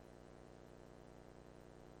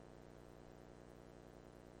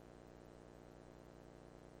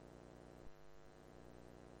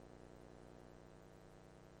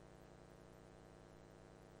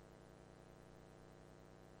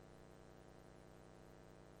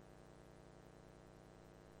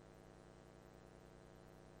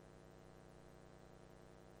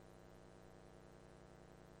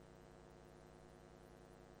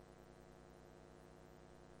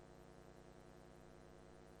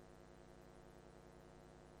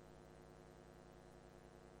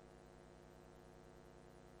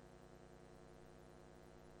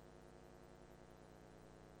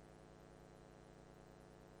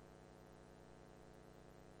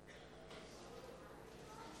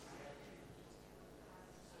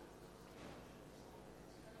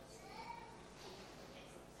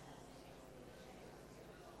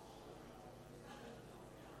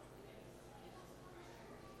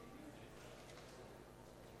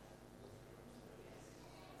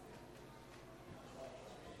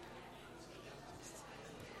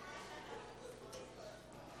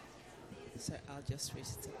So I'll just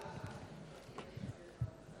raise it up.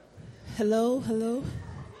 Hello.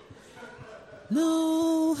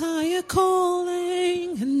 No higher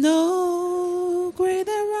calling, no greater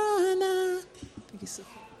honor. I think it's okay.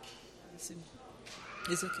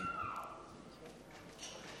 It's okay.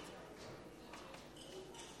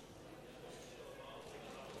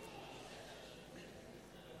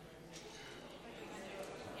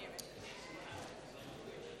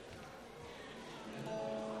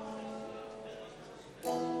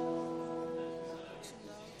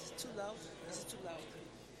 Too loud? Is it too loud?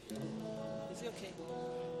 Is it okay?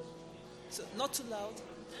 So not too loud?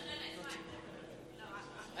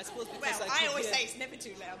 I suppose because I always say it's never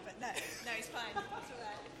too loud, but no, it's fine. It's all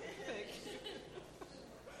right.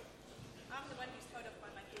 I'm the one who's told off by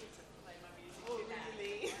my kids to play my music. Oh,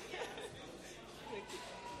 really?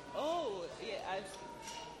 Oh, yeah, I have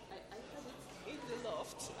it in the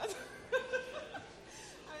loft. I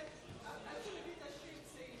feel a bit ashamed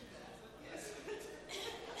saying that, but yes.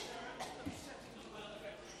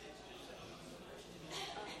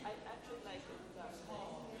 I actually like it that.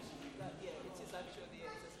 Yeah, it is actually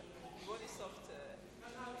body soft.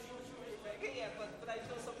 Yeah, but I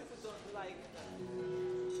know some people don't like that.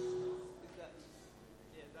 Is that?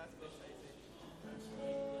 Yeah, that's best I say.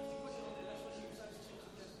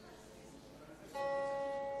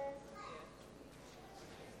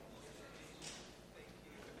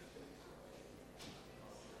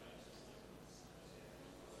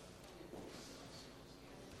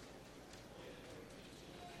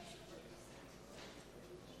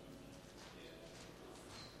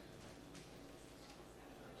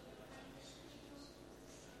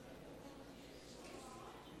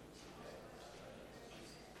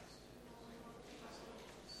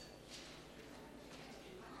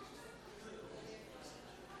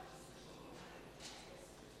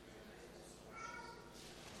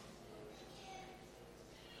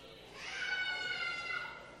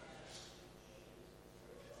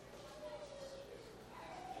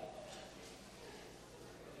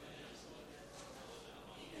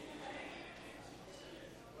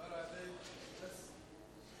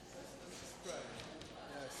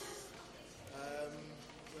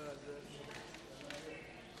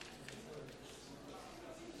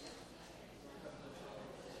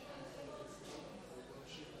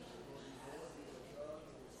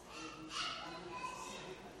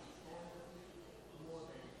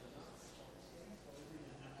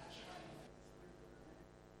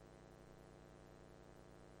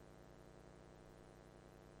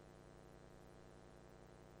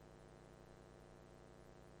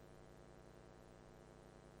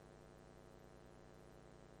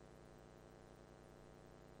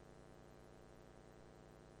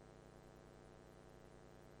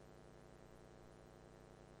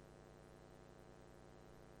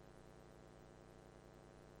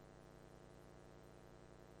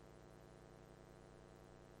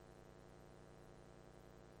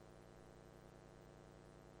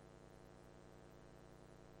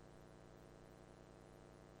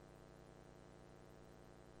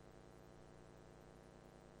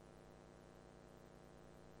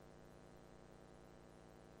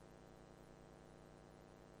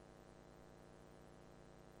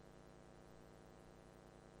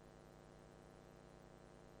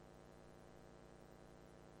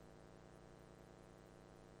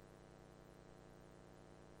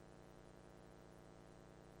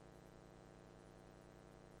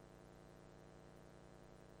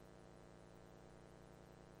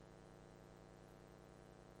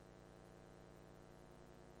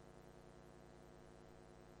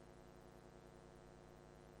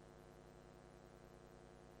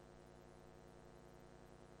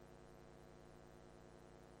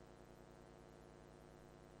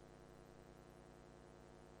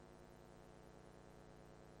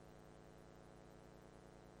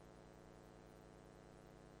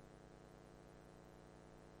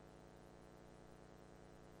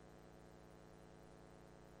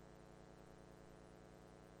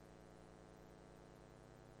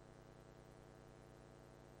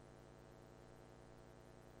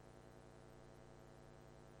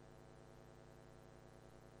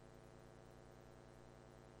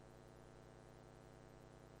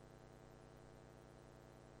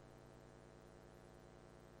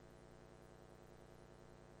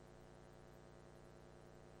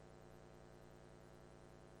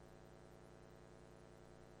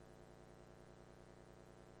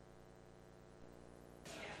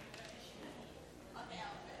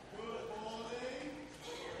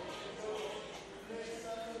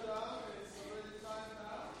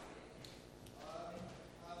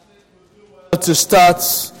 To start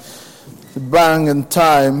bang in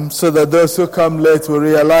time so that those who come late will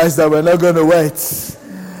realize that we're not going to wait.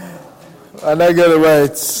 We're not going to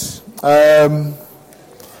wait.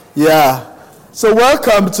 So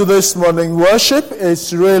welcome to this morning worship.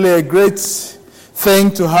 It's really a great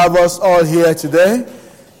thing to have us all here today.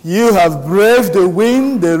 You have braved the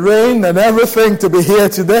wind, the rain, and everything to be here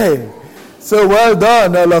today. So well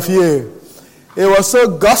done, all of you. It was so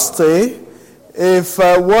gusty. If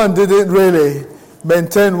one didn't really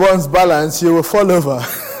maintain one's balance, you will fall over.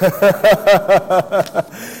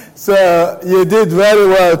 So you did very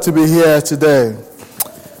well to be here today.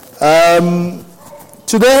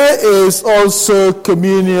 Today is also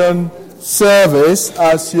communion service.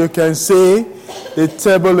 As you can see, the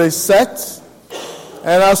table is set.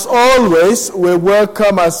 And as always, we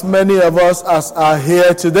welcome as many of us as are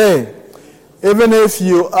here today. Even if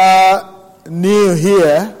you are new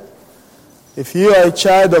here, if you are a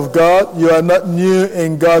child of God, you are not new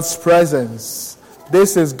in God's presence.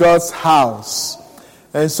 This is God's house.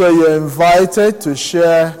 And so you're invited to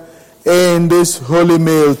share in this holy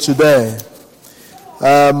meal today.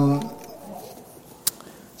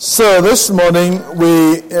 So this morning,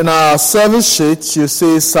 in our service sheet, you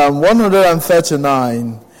see Psalm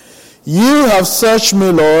 139. You have searched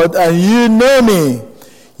me, Lord, and you know me.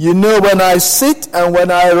 You know when I sit and when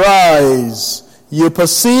I rise. You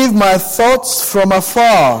perceive my thoughts from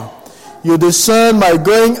afar. You discern my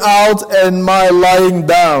going out and my lying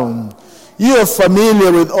down. You are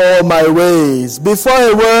familiar with all my ways. Before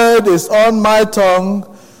a word is on my tongue,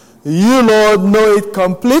 you, Lord, know it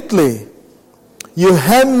completely. You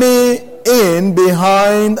hem me in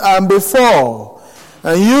behind and before,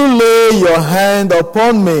 and you lay your hand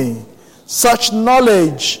upon me. Such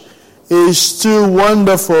knowledge is too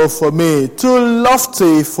wonderful for me, too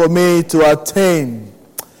lofty for me to attain.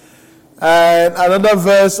 And another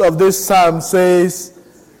verse of this psalm says,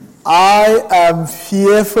 I am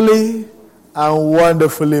fearfully and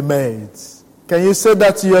wonderfully made. Can you say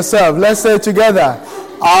that to yourself? Let's say it together.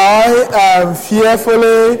 I am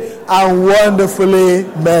fearfully and wonderfully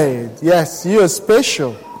made. Yes, you are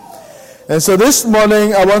special. And so this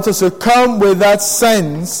morning I want us to come with that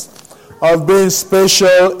sense of being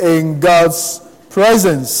special in God's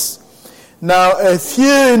presence. Now, a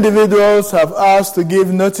few individuals have asked to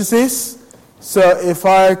give notices. So if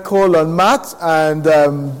I call on Matt and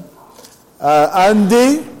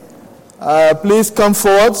Andy, please come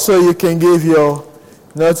forward so you can give your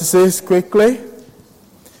notices quickly.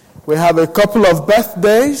 We have a couple of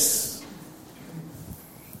birthdays.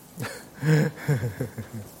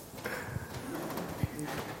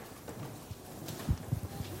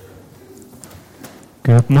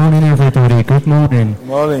 Good morning, everybody. Good morning. Good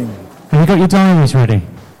morning. Have you got your diaries ready?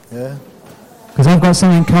 Yeah. Because I've got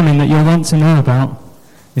something coming that you'll want to know about.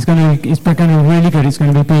 It's going to be really good. It's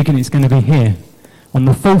going to be big, and it's going to be here on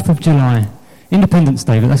the 4th of July, Independence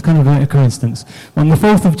Day. But that's kind of a coincidence. On the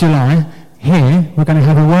 4th of July, here we're going to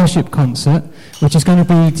have a worship concert, which is going to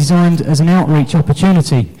be designed as an outreach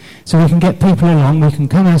opportunity. So we can get people along. We can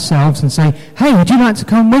come ourselves and say, "Hey, would you like to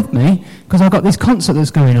come with me? Because I've got this concert that's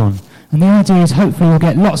going on." And the idea is hopefully we'll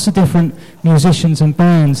get lots of different musicians and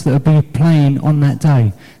bands that will be playing on that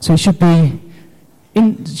day. So it should be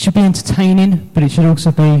entertaining, but it should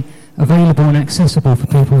also be available and accessible for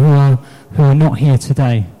people who are not here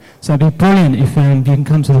today. So it'd be brilliant if you can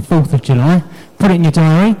come to the 4th of July, put it in your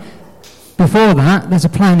diary. Before that, there's a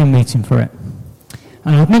planning meeting for it.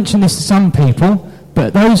 And I've mentioned this to some people,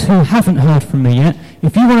 but those who haven't heard from me yet,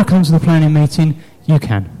 if you want to come to the planning meeting, you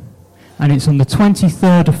can. And it's on the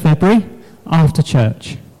 23rd of February after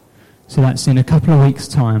church. So that's in a couple of weeks'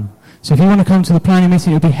 time. So if you want to come to the planning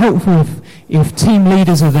meeting, it would be helpful if team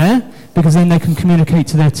leaders are there, because then they can communicate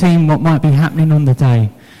to their team what might be happening on the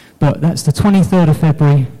day. But that's the 23rd of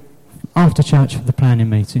February after church for the planning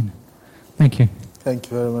meeting. Thank you.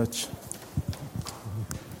 Thank you very much.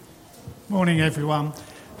 Morning, everyone.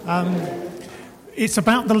 It's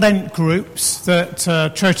about the Lent groups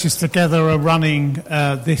that Churches Together are running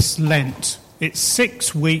this Lent. It's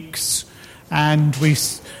 6 weeks, and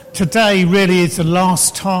today really is the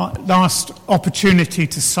last opportunity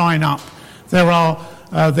to sign up. There are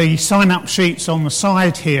the sign-up sheets on the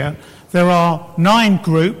side here. There are 9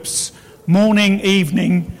 groups, morning,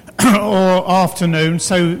 evening, or afternoon,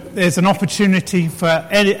 so there's an opportunity for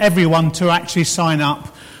everyone to actually sign up.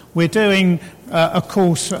 We're doing a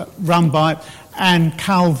course run by Anne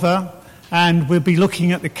Calver, and we'll be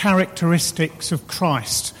looking at the characteristics of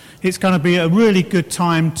Christ. It's going to be a really good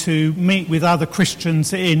time to meet with other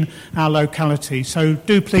Christians in our locality. So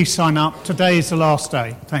do please sign up. Today is the last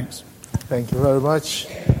day. Thanks. Thank you very much.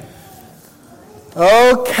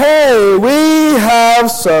 Okay, we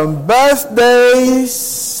have some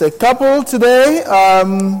birthdays, a couple today.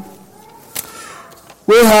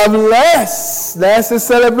 We have Les. Les is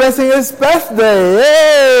celebrating his birthday.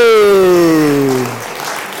 Yay!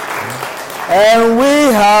 And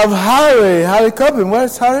we have Harry. Harry Corbin.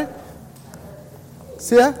 Where's Harry?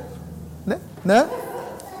 See ya? No?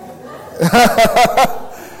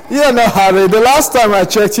 You're not Harry. The last time I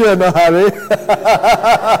checked, you're not Harry.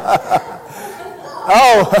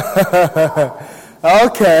 Oh,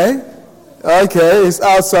 okay. Okay, it's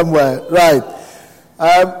out somewhere. Right.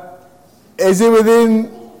 Is it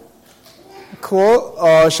within call,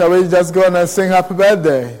 or shall we just go on and sing happy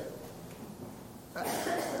birthday?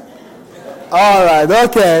 All right,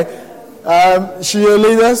 okay. Should you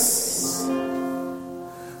lead us?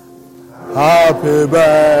 Happy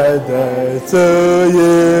birthday to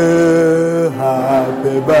you.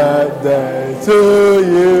 Happy birthday to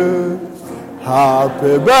you.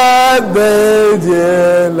 Happy birthday,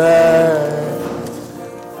 dear Les.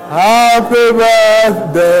 Happy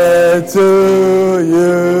birthday to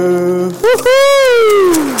you.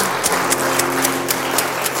 Woo-hoo!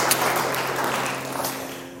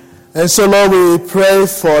 And so, Lord, we pray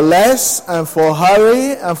for Les and for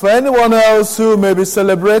Harry and for anyone else who may be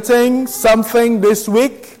celebrating something this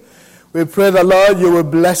week. We pray that, Lord, you will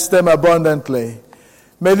bless them abundantly.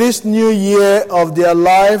 May this new year of their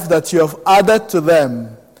life that you have added to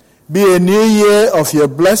them be a new year of your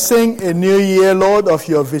blessing, a new year, Lord, of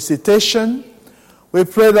your visitation. We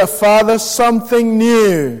pray that, Father, something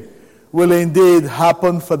new will indeed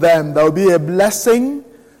happen for them. There will be a blessing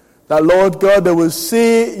that, Lord God, they will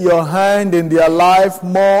see your hand in their life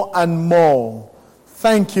more and more.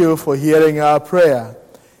 Thank you for hearing our prayer.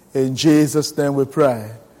 In Jesus' name we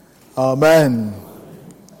pray. Amen.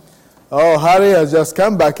 Oh, Harry has just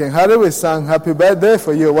come back, and Harry, we sang happy birthday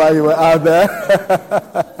for you while you were out there.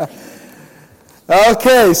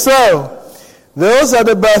 Okay, so those are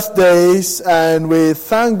the birthdays, and we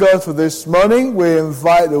thank God for this morning. We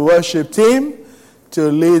invite the worship team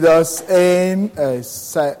to lead us in a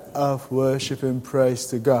set of worship and praise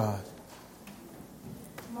to God.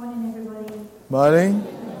 Morning, everybody. Morning.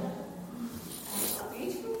 It's a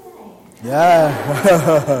beautiful day.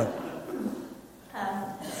 Yeah.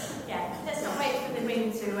 Let's not wait for the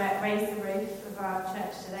wind to raise the roof of our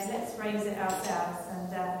church today. Let's raise it ourselves, and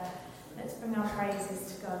let's bring our praises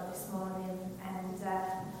to God this morning, and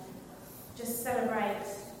just celebrate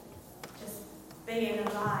just being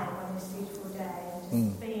alive on this beautiful day, and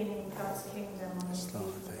just being in God's kingdom on this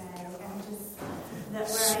beautiful day, and just that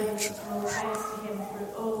we're able to all praise to Him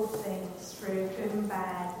through all things, through good and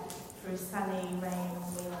bad, through sunny, rain,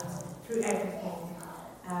 wind, through everything.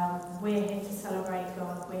 We're here to celebrate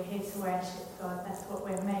God. We're here to worship God. That's what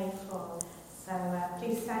we're made for. So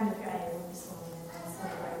please stand if you're able this morning and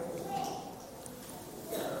celebrate with me.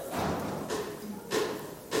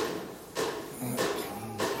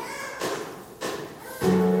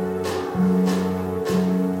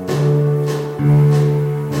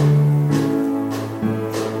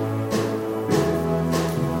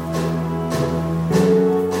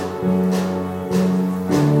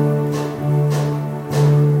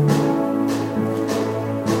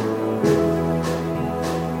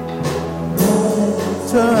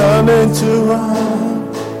 Turn into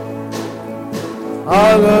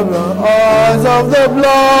out of the eyes of the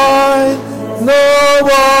blind, no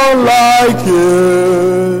one like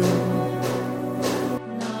you.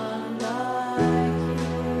 None like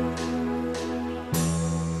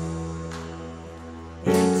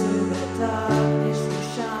you. Into the darkness you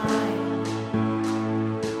shine.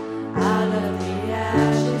 Out of the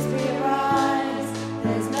ashes we rise.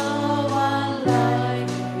 There's no one like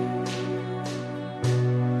you.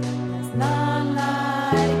 There's none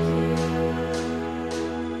like you.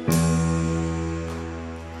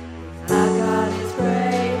 Our God is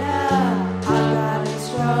greater. Our God is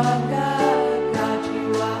strong.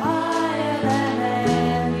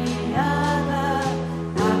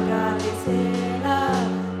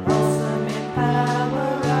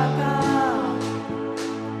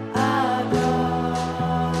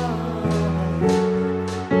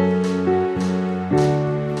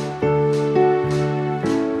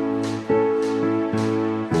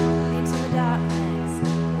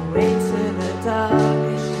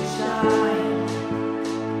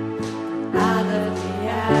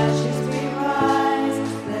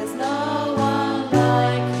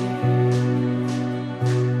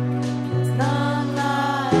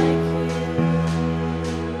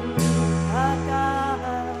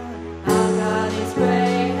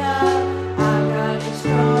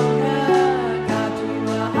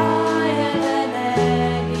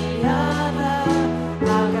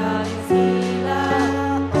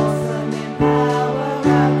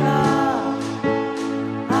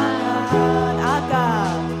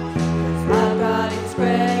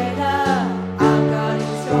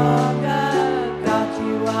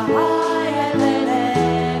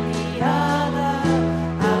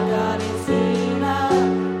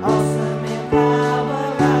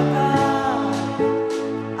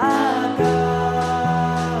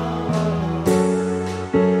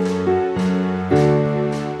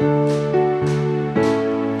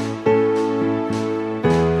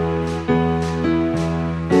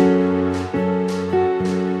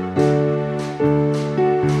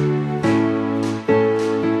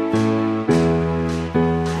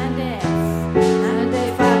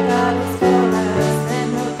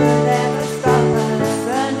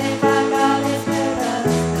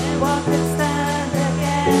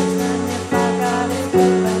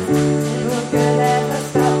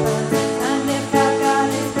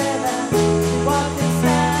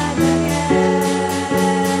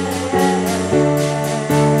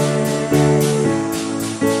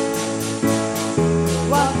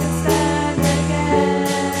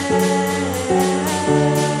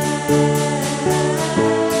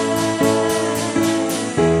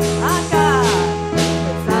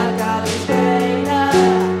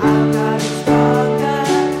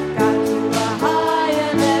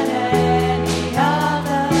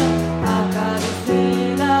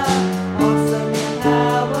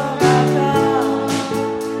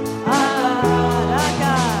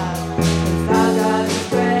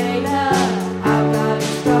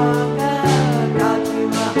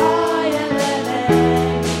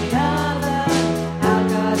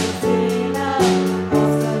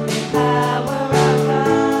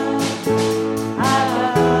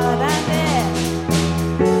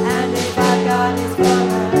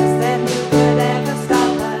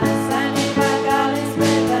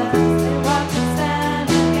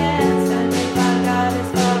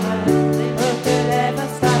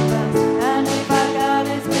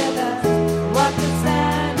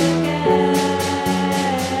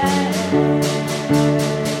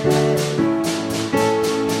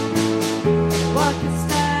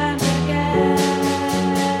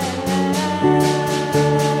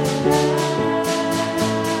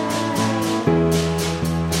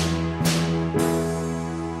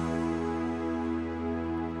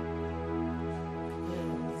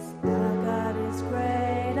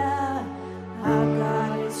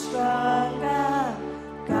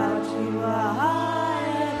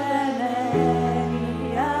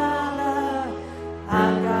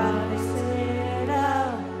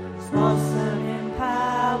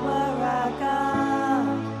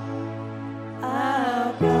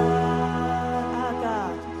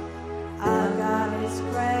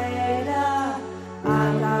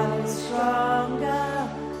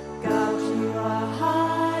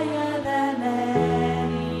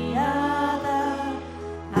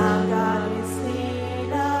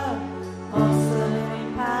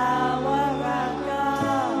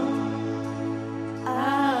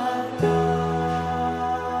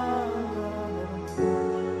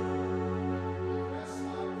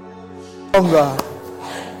 longer.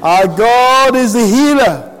 Our God is the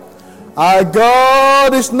healer. Our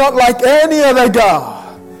God is not like any other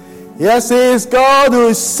God. Yes, He is God who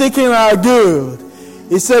is seeking our good.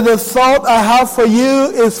 He said, the thought I have for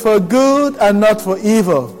you is for good and not for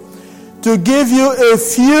evil, to give you a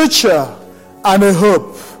future and a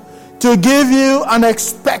hope, to give you an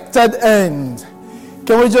expected end.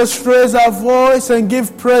 Can we just raise our voice and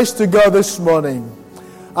give praise to God this morning?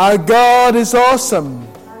 Our God is awesome.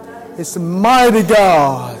 He's a mighty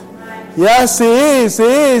God. Yes, He is. He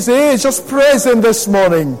is. He is. Just praise Him this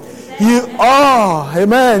morning. You are.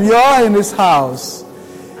 Amen. You are in His house.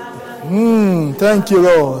 Thank you,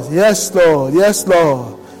 Lord. Yes, Lord. Yes,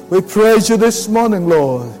 Lord. We praise You this morning,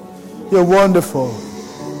 Lord. You're wonderful.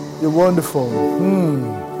 You're wonderful.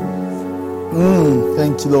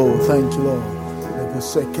 Thank You, Lord. Thank You, Lord.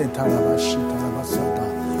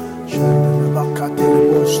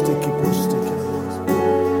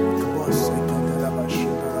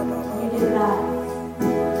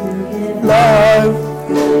 Life,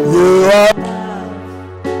 You are.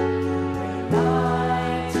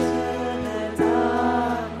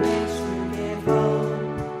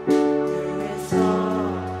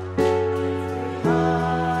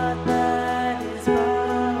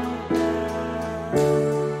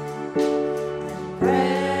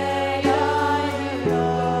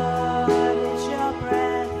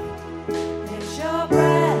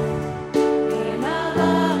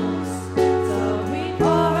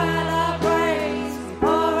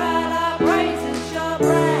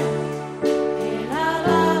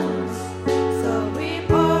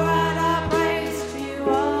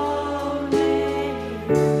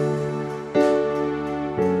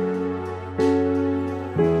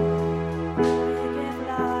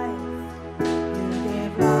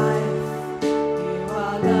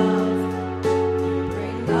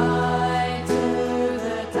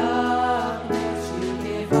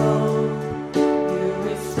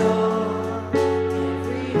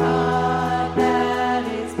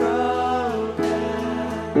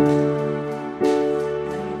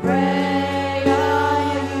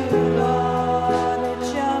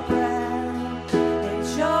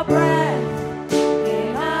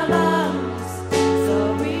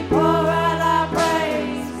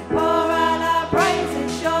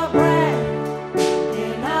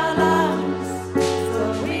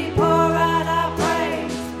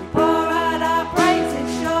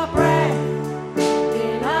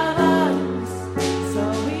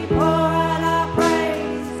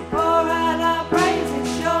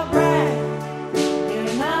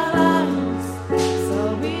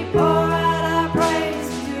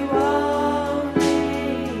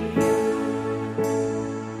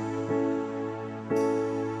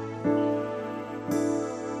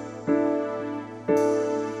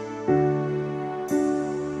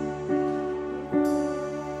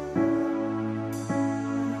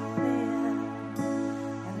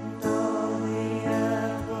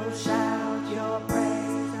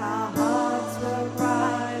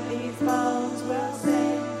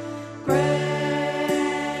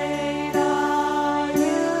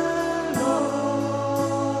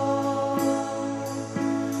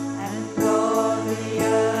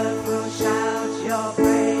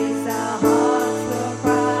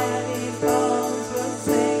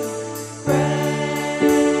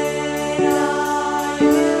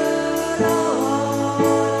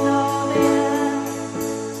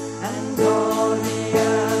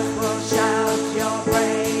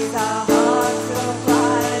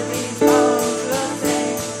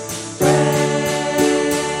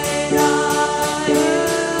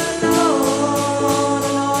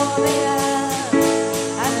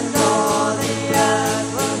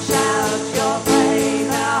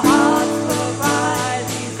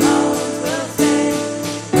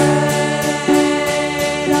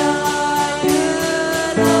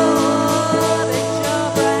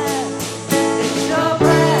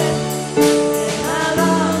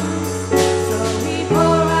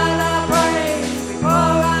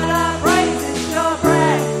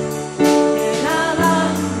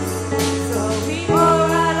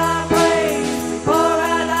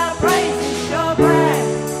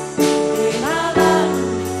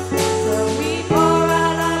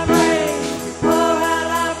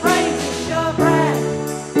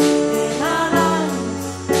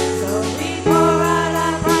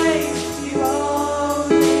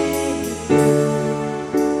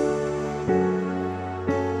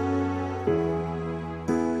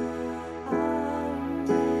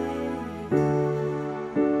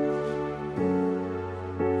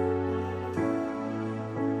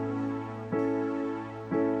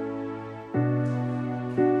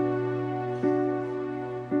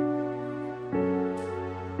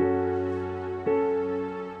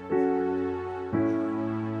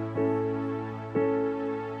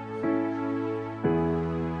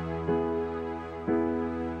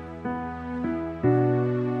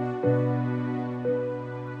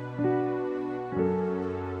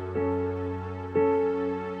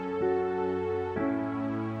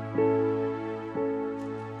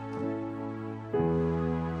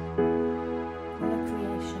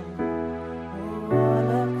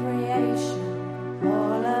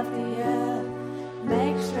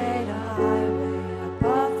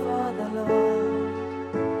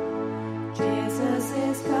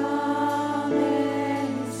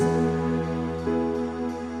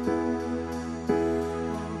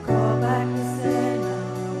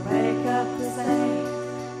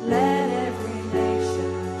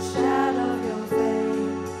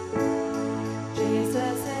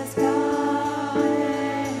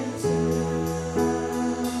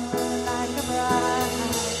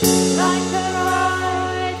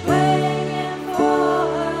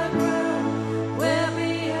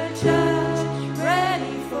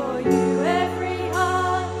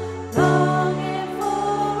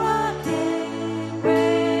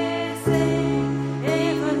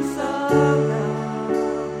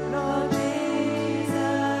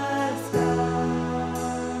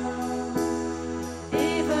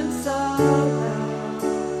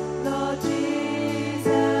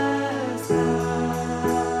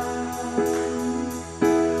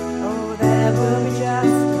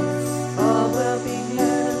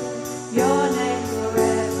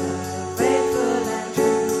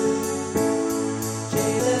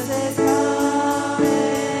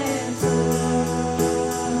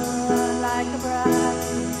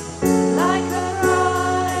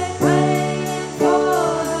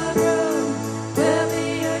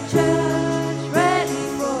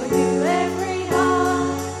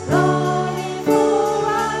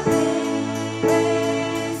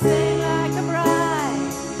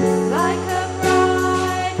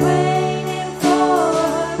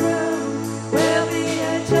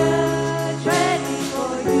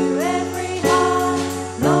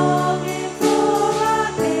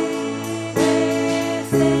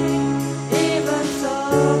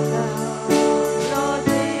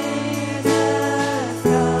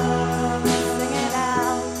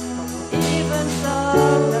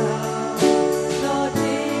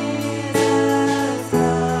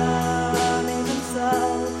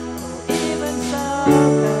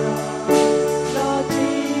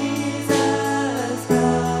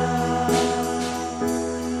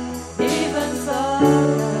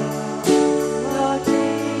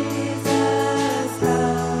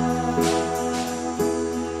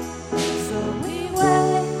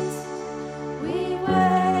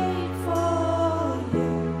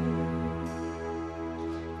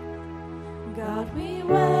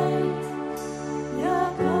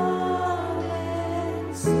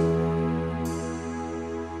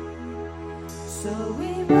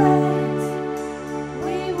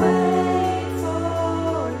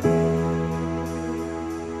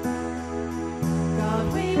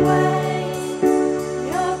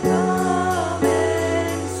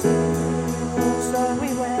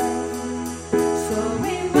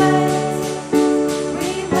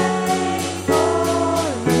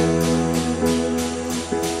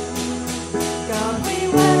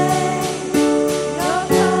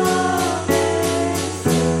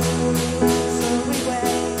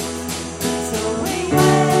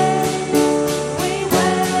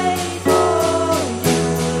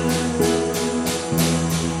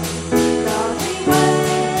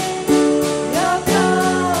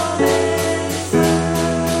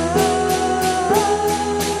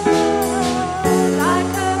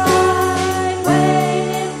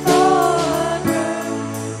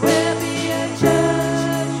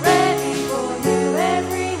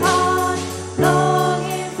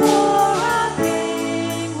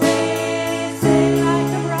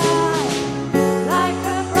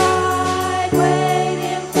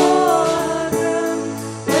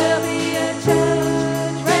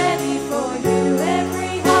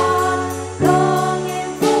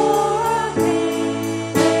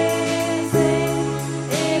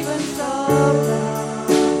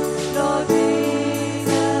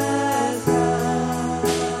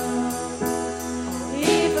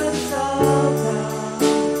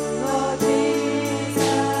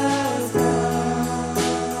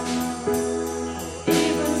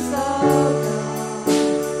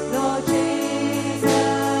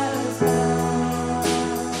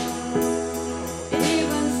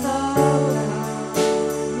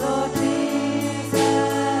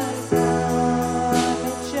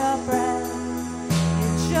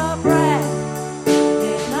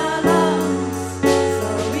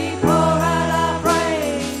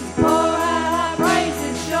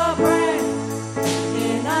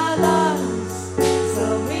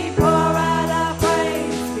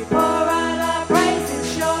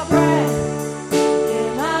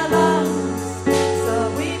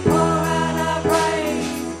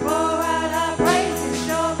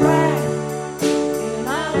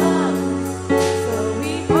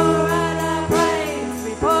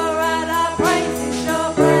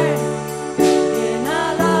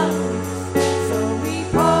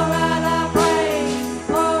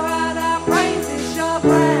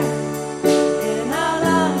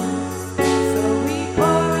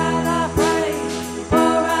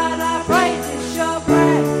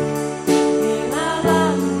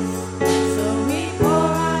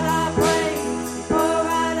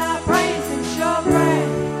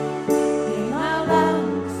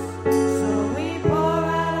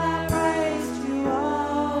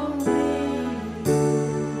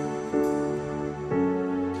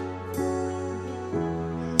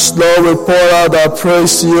 Lord, we pour out our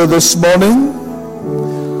praise to you this morning.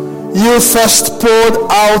 You first poured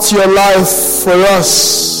out your life for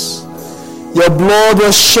us. Your blood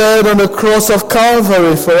was shed on the cross of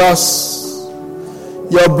Calvary for us.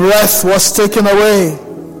 Your breath was taken away.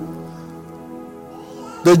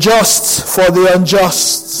 The just for the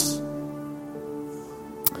unjust.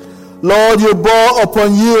 Lord, you bore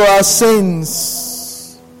upon you our sins.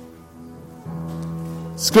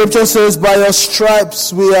 Scripture says, by your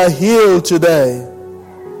stripes we are healed today.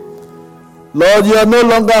 Lord, you are no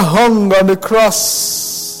longer hung on the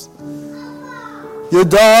cross. You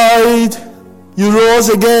died, you rose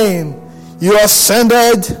again, you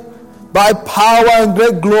ascended by power and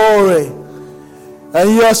great glory, and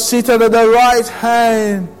you are seated at the right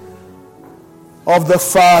hand of the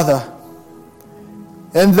Father.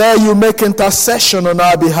 And there you make intercession on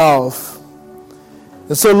our behalf.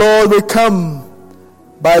 And so, Lord, we come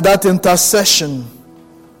by that intercession.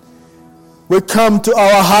 We come to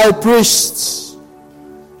our high priest,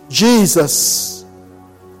 Jesus,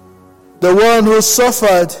 the one who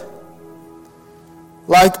suffered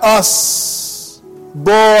like us,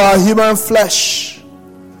 bore our human flesh,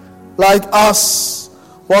 like us,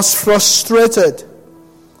 was frustrated.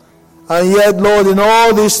 And yet, Lord, in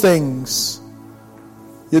all these things,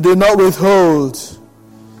 you did not withhold.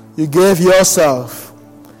 You gave yourself.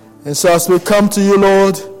 And so as we come to you,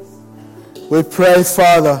 Lord, we pray,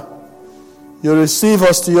 Father, you receive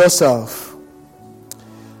us to yourself.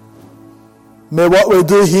 May what we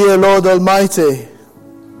do here, Lord Almighty,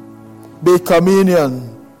 be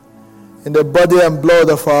communion in the body and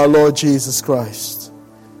blood of our Lord Jesus Christ.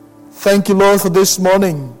 Thank you, Lord, for this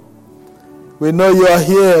morning. We know you are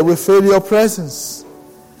here. We feel your presence.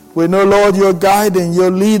 We know, Lord, you're guiding,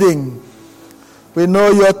 you're leading. We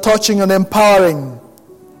know you're touching and empowering.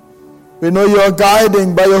 We know you are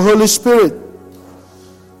guiding by your Holy Spirit.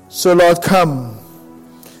 So Lord, come.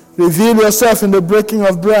 Reveal yourself in the breaking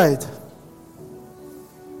of bread.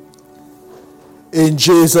 In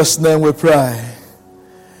Jesus' name we pray.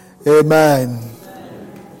 Amen.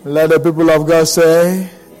 Let the people of God say,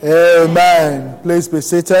 Amen. Please be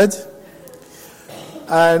seated.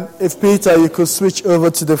 And if Peter, you could switch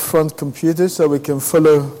over to the front computer so we can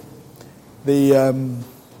follow the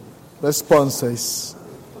responses.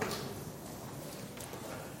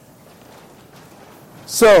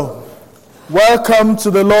 So, welcome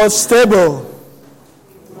to the Lord's table.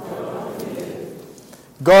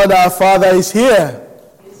 God our Father is here.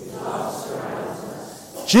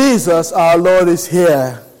 Jesus our Lord is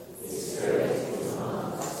here.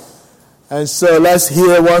 And so let's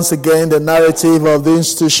hear once again the narrative of the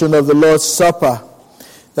institution of the Lord's Supper.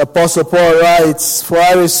 The Apostle Paul writes, "For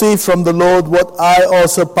I received from the Lord what I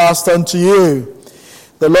also passed on to you.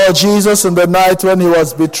 The Lord Jesus, on the night when he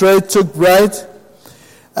was betrayed, took bread,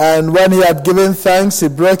 and when he had given thanks, he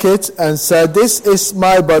broke it and said, 'This is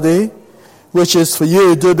my body, which is for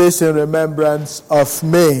you. Do this in remembrance of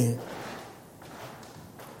me.'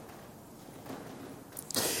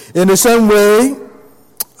 In the same way,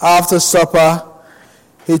 after supper,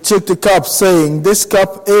 he took the cup, saying, 'This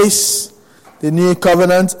cup is the new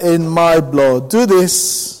covenant in my blood. Do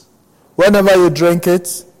this whenever you drink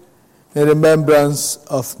it in remembrance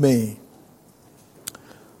of me.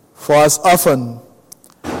 For as often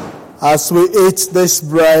as we eat this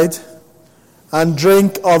bread and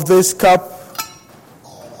drink of this cup,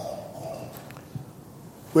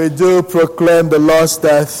 we do proclaim the Lord's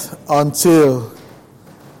death until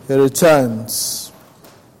he returns."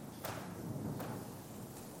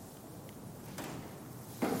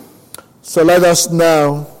 So let us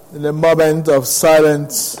now, in a moment of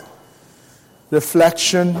silent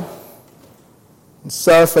reflection,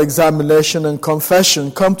 self-examination and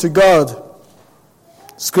confession, come to God.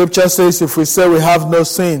 Scripture says if we say we have no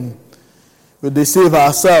sin, we deceive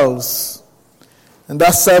ourselves. And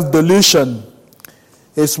that self-delusion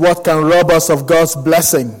is what can rob us of God's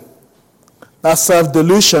blessing. That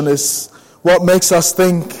self-delusion is what makes us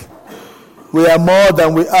think we are more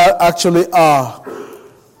than we actually are.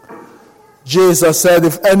 Jesus said,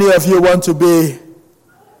 if any of you want to be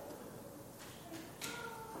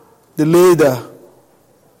the leader,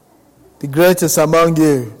 the greatest among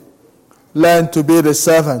you, learn to be the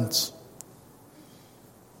servant.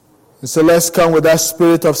 And so let's come with that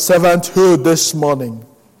spirit of servanthood this morning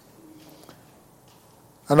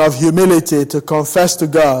and of humility to confess to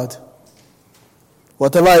God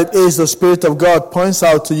whatever it is the Spirit of God points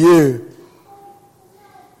out to you.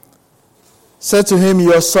 Say to him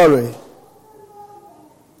you're sorry.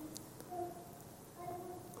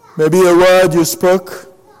 Maybe a word you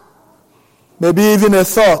spoke, maybe even a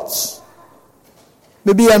thought,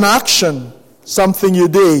 maybe an action, something you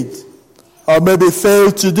did, or maybe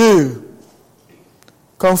failed to do.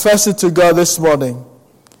 Confess it to God this morning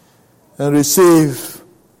and receive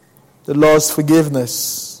the Lord's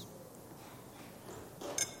forgiveness.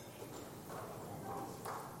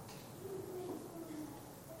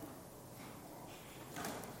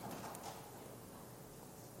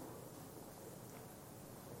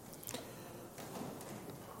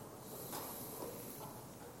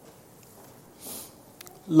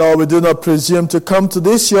 Lord, we do not presume to come to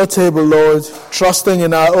this your table, Lord, trusting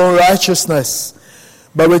in our own righteousness.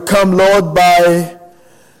 But we come, Lord, by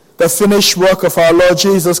the finished work of our Lord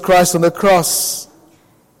Jesus Christ on the cross.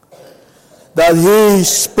 That he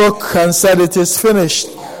spoke and said, it is finished.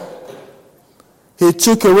 He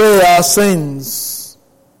took away our sins.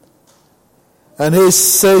 And he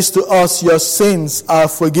says to us, your sins are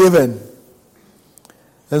forgiven.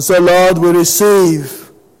 And so, Lord, we receive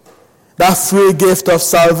that free gift of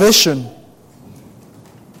salvation.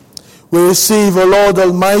 We receive, O Lord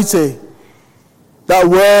Almighty, that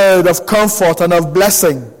word of comfort and of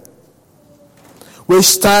blessing. We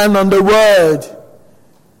stand on the word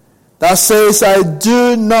that says, I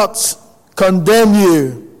do not condemn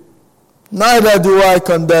you, neither do I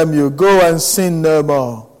condemn you. Go and sin no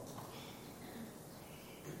more.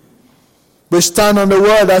 We stand on the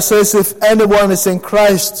word that says, if anyone is in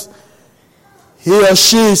Christ, he or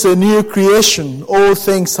she is a new creation. All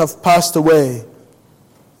things have passed away.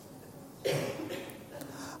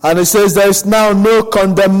 And it says there is now no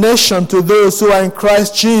condemnation to those who are in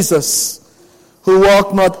Christ Jesus, who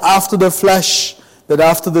walk not after the flesh, but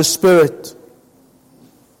after the Spirit.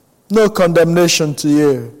 No condemnation to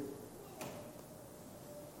you.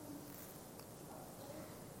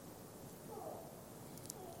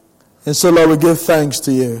 And so, Lord, we give thanks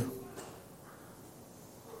to you.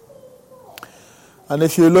 And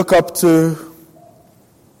if you look up to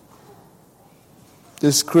the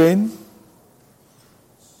screen,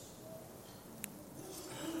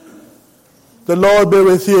 the Lord be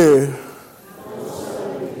with you.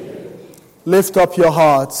 Lift up your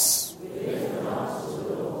hearts.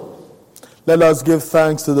 Let us give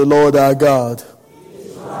thanks to the Lord our God.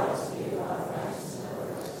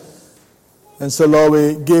 And so, Lord,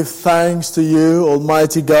 we give thanks to you,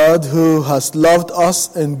 Almighty God, who has loved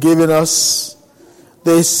us and given us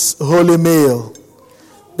this holy meal,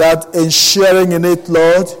 that in sharing in it,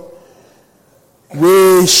 Lord,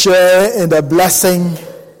 we share in the blessing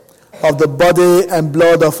of the body and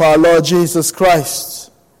blood of our Lord Jesus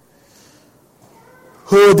Christ,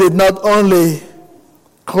 who did not only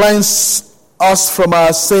cleanse us from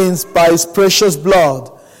our sins by his precious blood,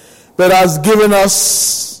 but has given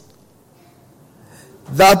us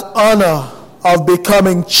that honor of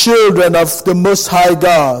becoming children of the Most High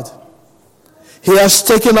God. He has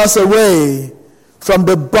taken us away from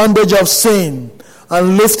the bondage of sin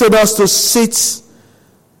and lifted us to sit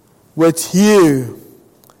with you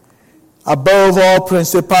above all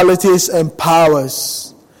principalities and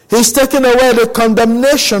powers. He's taken away the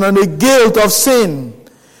condemnation and the guilt of sin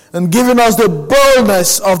and given us the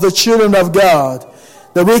boldness of the children of God,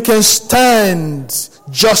 that we can stand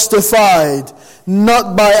justified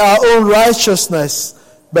not by our own righteousness,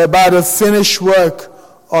 but by the finished work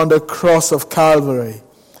on the cross of Calvary.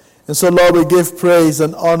 And so, Lord, we give praise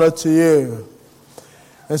and honor to you.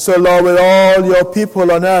 And so, Lord, with all your people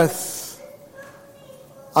on earth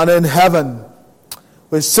and in heaven,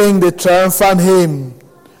 we sing the triumphant hymn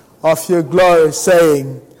of your glory,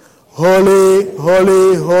 saying, Holy,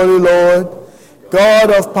 holy, holy Lord,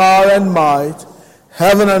 God of power and might,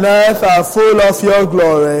 heaven and earth are full of your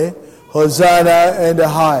glory. Hosanna in the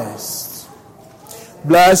highest.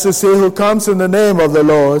 Blessed is he who comes in the name of the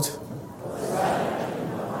Lord.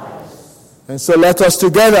 And so let us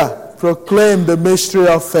together proclaim the mystery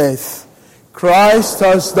of faith. Christ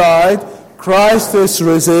has died. Christ is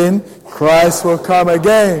risen. Christ will come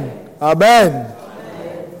again. Amen.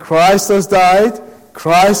 Christ has died.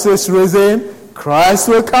 Christ is risen. Christ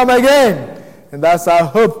will come again. And that's our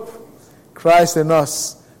hope. Christ in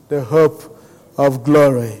us, the hope of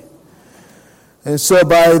glory. And so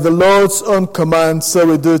by the Lord's own command, so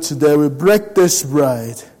we do today, we break this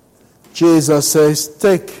bread. Jesus says,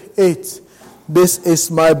 take, eat. This is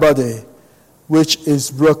my body, which is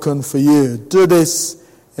broken for you. Do this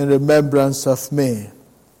in remembrance of me.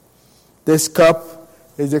 This cup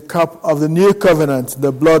is the cup of the new covenant,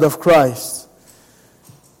 the blood of Christ.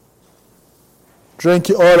 Drink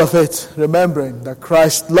all of it, remembering that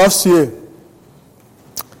Christ loves you.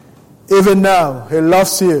 Even now, he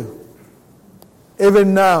loves you.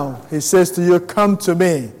 Even now, he says to you, come to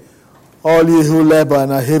me, all you who labor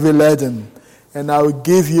and are heavy laden, and I will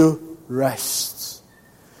give you rest.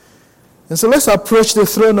 And so let's approach the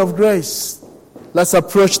throne of grace. Let's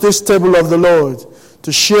approach this table of the Lord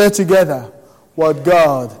to share together what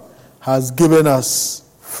God has given us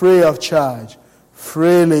free of charge.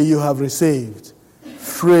 Freely you have received.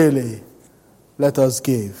 Freely let us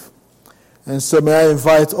give. And so may I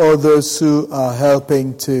invite all those who are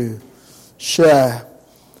helping to share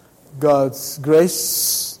God's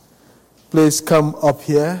grace. Please come up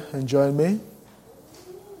here and join me.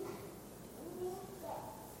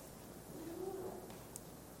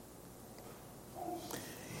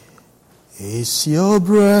 It's your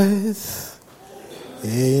breath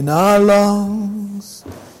in our lungs,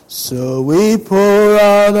 so we pour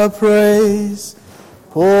out our praise.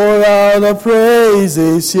 Pour out our praise.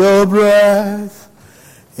 It's your breath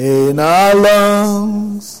in our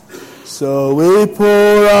lungs, so we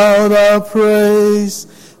pour out our praise.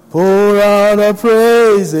 Pour out our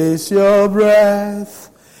praise. It's your breath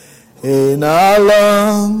in our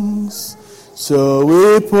lungs, so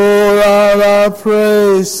we pour out our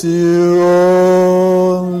praise to you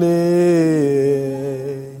only.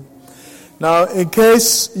 Now, in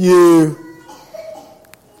case you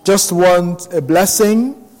just want a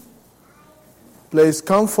blessing, please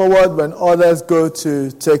come forward when others go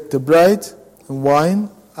to take the bread and wine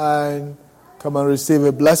and come and receive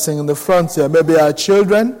a blessing in the front here. Maybe our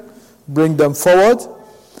children, bring them forward.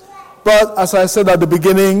 But as I said at the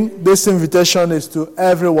beginning, this invitation is to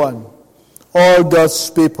everyone, all God's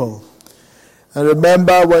people. And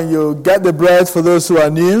remember, when you get the bread, for those who are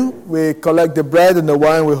new, we collect the bread and the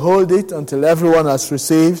wine, we hold it until everyone has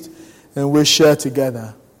received, and we share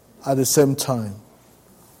together at the same time.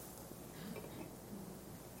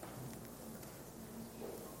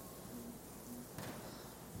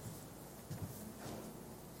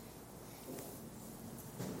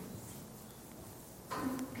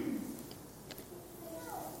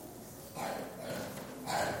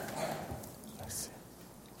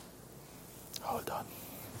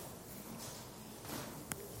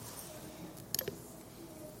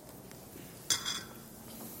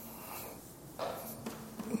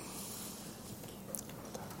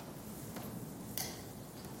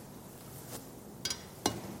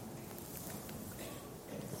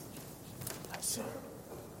 bless you.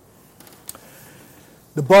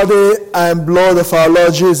 The body and blood of our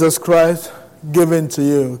Lord Jesus Christ given to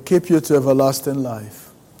you, keep you to everlasting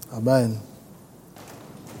life. Amen.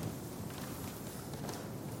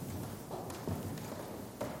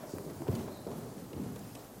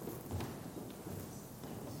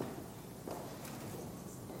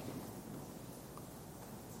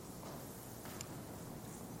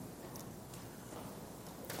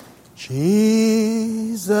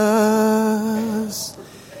 Jesus,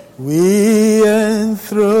 we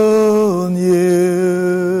enthrone you,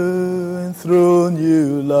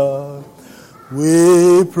 Lord.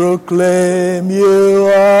 We proclaim you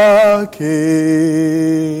our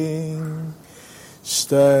King.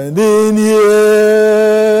 Standing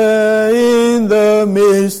here in the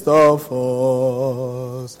midst of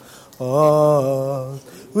us,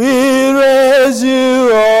 we raise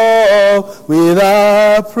you up with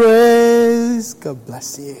our praise. God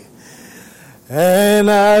bless you. And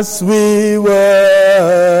as we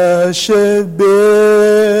worship,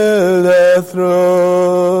 build a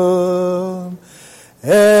throne.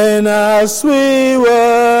 And as we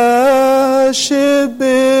worship,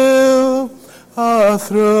 build a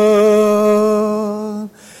throne.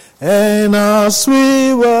 And as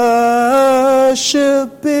we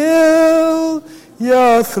worship, build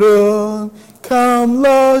your throne. Come,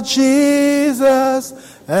 Lord Jesus,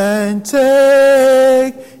 and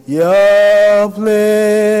take your place.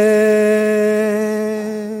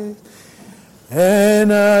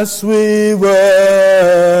 And as we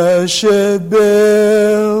worship,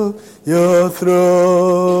 build your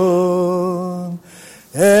throne.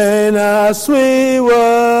 And as we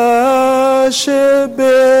worship,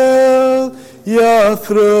 build your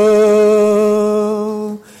throne.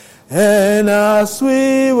 And as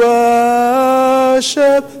we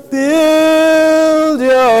worship, build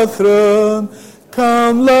your throne.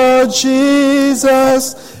 Come, Lord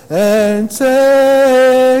Jesus, and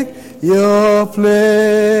take your place.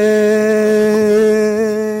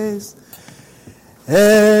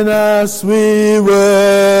 And as we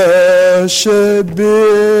worship,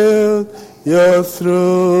 build your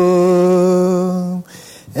throne.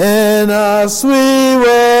 And as we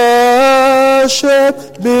worship,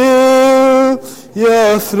 build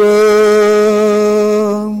your throne.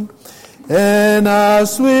 And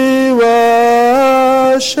as we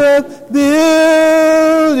worship,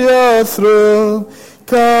 build your throne.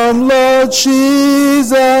 Come, Lord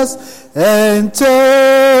Jesus, and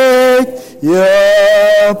take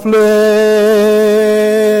your place.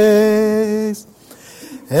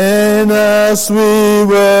 And as we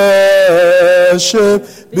worship,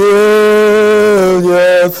 build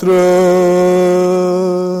your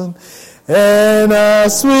throne. And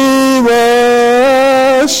as we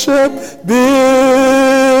worship,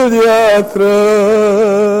 build your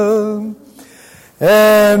throne.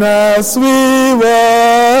 And as we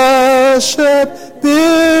worship,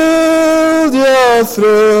 build your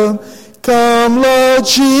throne. Come, Lord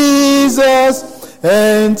Jesus,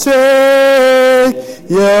 and take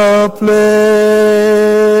your place.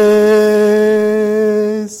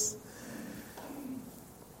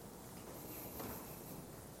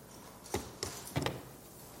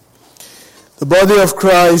 The body of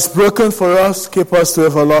Christ broken for us, keep us to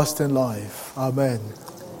everlasting life. Amen.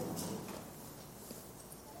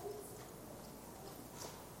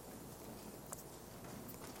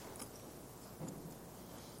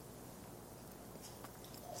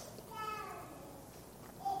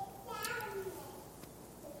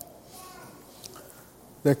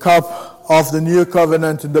 The cup of the new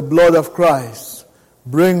covenant in the blood of Christ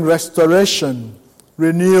bring restoration,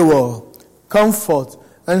 renewal, comfort,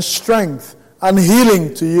 and strength and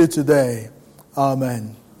healing to you today.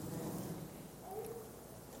 Amen.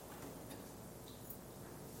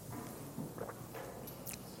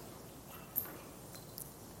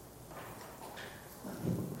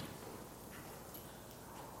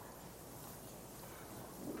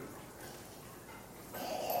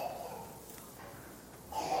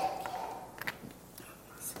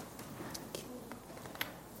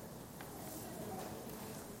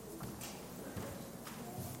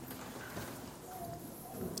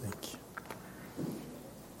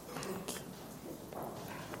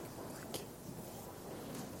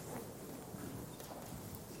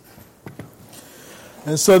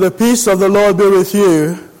 And so the peace of the Lord be with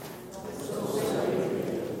you.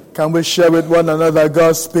 Can we share with one another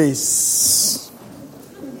God's peace?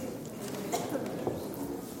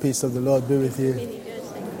 Peace of the Lord be with you.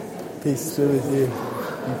 Peace be with you.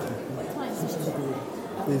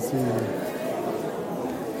 Peace be with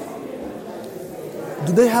you.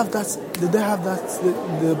 Do they have that? The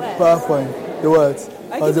PowerPoint? The words?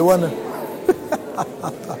 Or the one?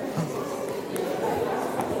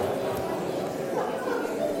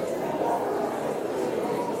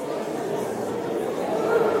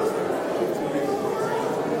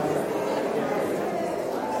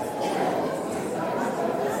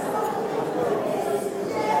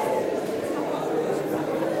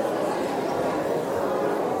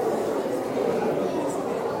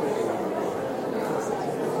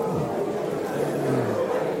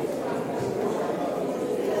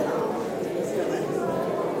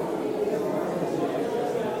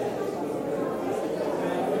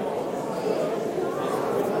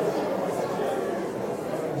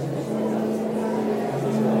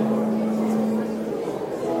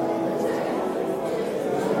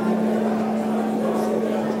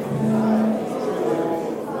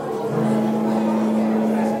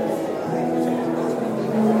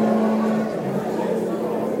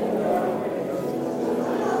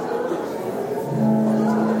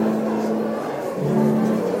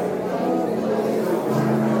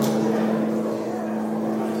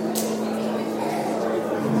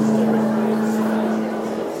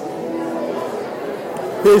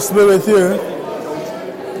 Peace be with you.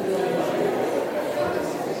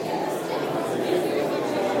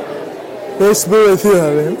 Peace be with you,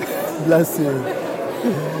 Harry. Bless you.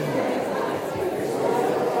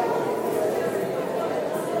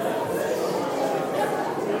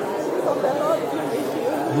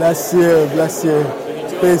 Bless you, bless you.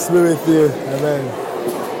 Peace be with you. Amen.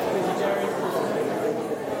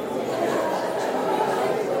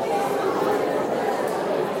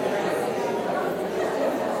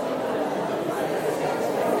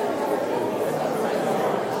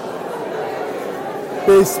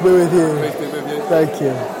 Peace be with you. Thank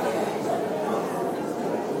you.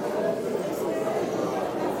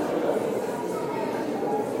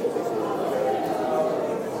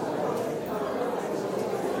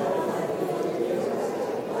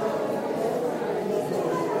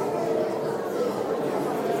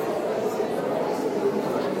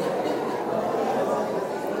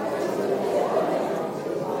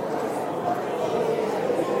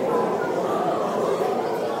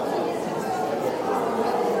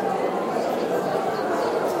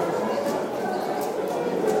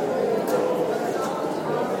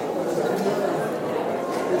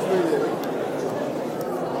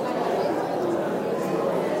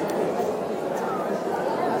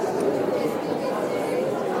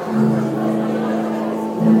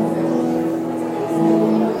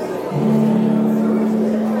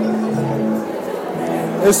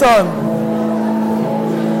 It's on.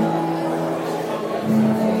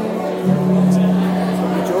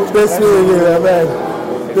 This way you, amen.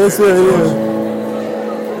 This way you.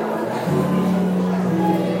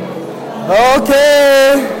 Okay,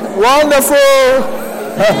 wonderful.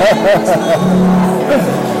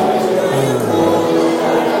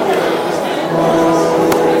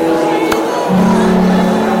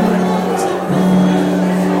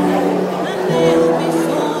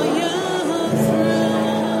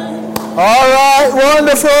 All right,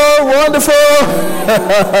 wonderful, wonderful.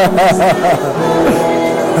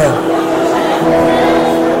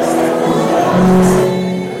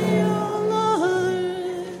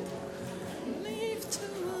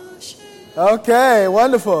 Okay,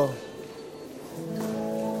 wonderful.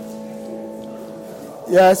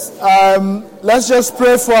 Yes, let's just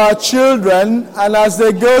pray for our children, and as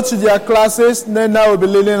they go to their classes, Nena will be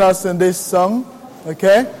leading us in this song.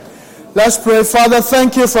 Okay? Let's pray. Father,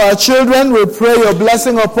 thank you for our children. We pray your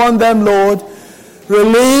blessing upon them, Lord.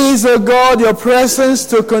 Release, O God, your presence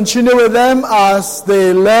to continue with them as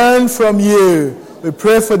they learn from you. We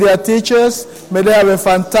pray for their teachers. May they have a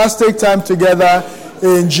fantastic time together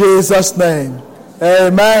in Jesus' name.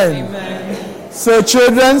 Amen. Amen. So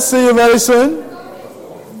children, see you very soon.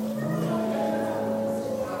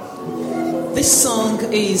 This song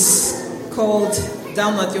is called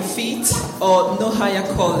Down at Your Feet or No Higher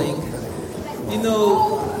Calling. You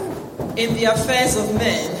know, in the affairs of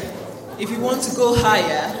men, if you want to go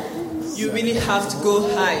higher, you really have to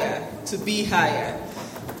go higher to be higher.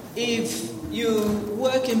 If you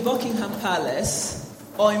work in Buckingham Palace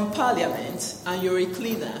or in Parliament and you're a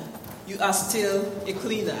cleaner, you are still a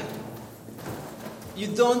cleaner. You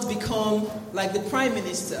don't become like the Prime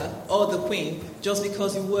Minister or the Queen just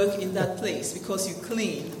because you work in that place, because you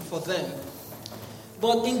clean for them.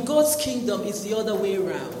 But in God's kingdom, it's the other way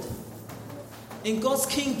around. In God's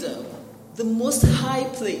kingdom, the most high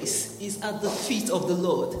place is at the feet of the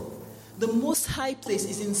Lord. The most high place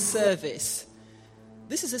is in service.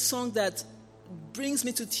 This is a song that brings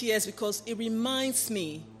me to tears because it reminds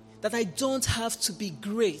me that I don't have to be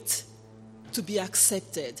great to be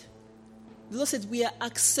accepted. The Lord said we are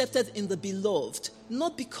accepted in the beloved,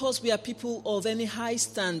 not because we are people of any high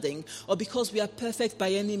standing or because we are perfect by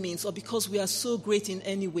any means or because we are so great in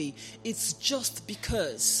any way. It's just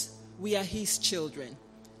because we are his children.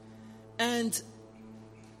 And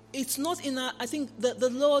it's not in our, I think the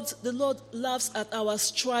Lord laughs at our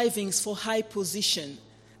strivings for high position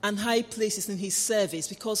and high places in his service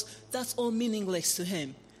because that's all meaningless to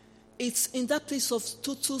him. It's in that place of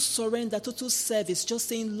total surrender, total service, just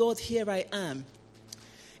saying, Lord, here I am.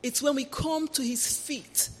 It's when we come to his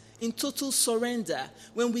feet in total surrender,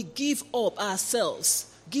 when we give up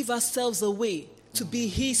ourselves, give ourselves away to be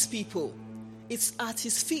his people. It's at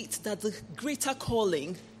his feet that the greater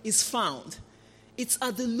calling is found. It's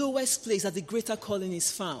at the lowest place that the greater calling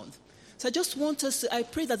is found. So I just want us to, I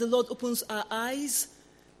pray that the Lord opens our eyes.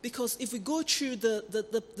 Because if we go through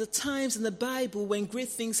the times in the Bible when great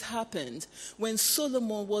things happened, when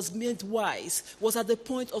Solomon was made wise, was at the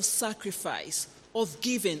point of sacrifice, of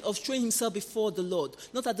giving, of showing himself before the Lord,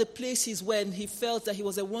 not at the places when he felt that he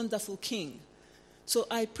was a wonderful king. So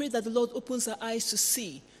I pray that the Lord opens our eyes to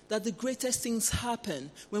see that the greatest things happen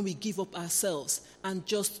when we give up ourselves and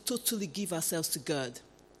just totally give ourselves to God.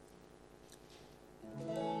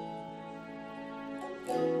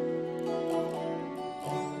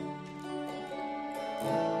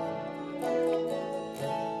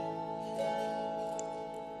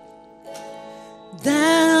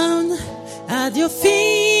 Down at your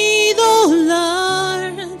feet,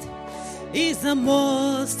 oh Lord, is the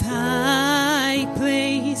most high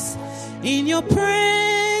place. In your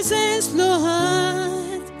presence,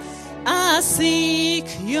 Lord, I seek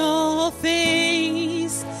your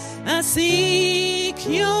face. I seek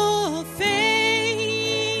your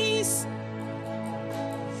face.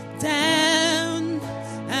 Down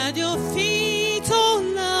at your feet, oh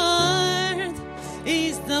Lord,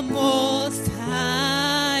 is the most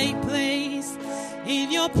high place.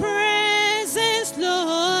 In your presence,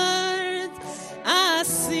 Lord, I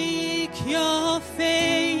seek your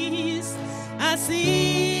face. I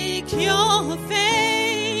seek your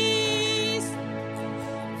face.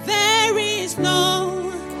 There is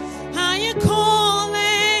no higher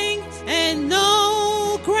calling and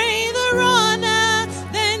no greater honor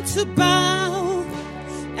than to bow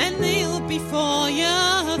and kneel before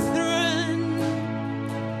your throne.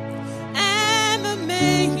 I'm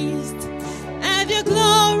amazed at your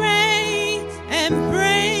glory,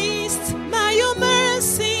 embraced by your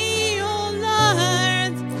mercy, oh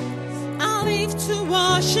Lord. I live to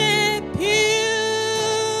worship you.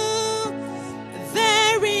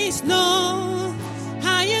 There is no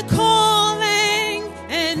higher calling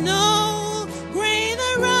and no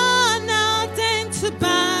greater honor than to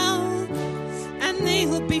bow and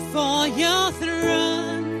kneel before your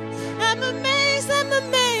throne. I'm amazed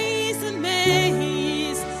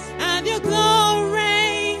at your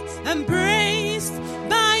glory, embraced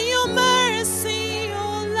by your mercy,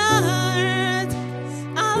 oh Lord.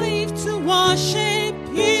 I live to worship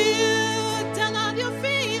you. Down at your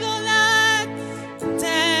feet, oh Lord.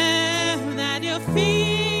 Down at your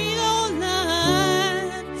feet, oh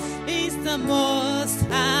Lord, is the most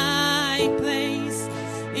high place.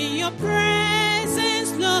 In your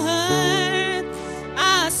presence, Lord,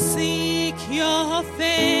 I seek your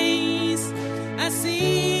face. I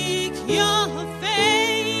seek your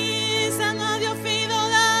face. And at your feet, oh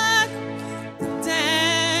Lord.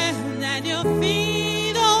 Down at your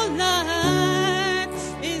feet, oh Lord,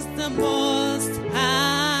 is the most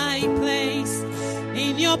high place.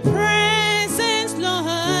 In your presence,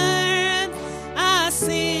 Lord, I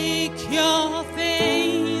seek your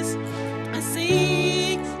face. I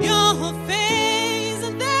seek your face.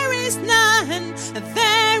 And there is none,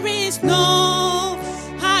 there is no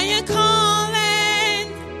higher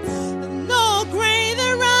calling, no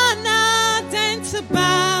greater honor than to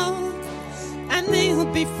bow and kneel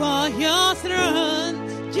before your throne.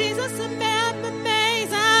 Jesus,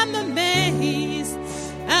 I'm amazed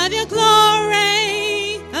at your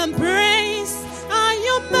glory, embrace at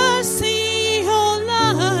your mercy, oh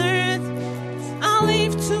Lord. I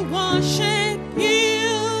live to worship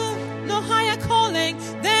you. No higher calling,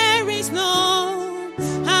 there is no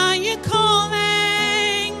higher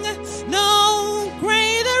calling, no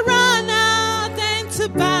greater honor than to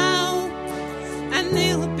bow and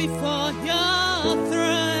kneel before your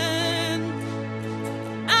throne.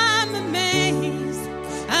 I'm amazed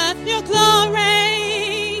at your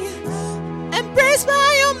glory, embraced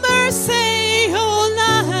by your mercy, oh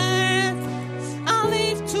Lord. I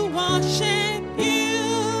live to worship you.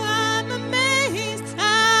 I'm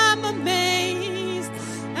amazed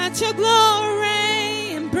at your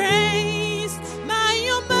glory, embraced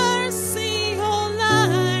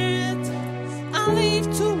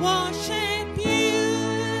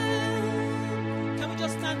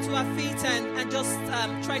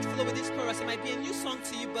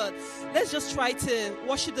God. Let's just try to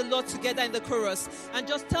worship the Lord together in the chorus and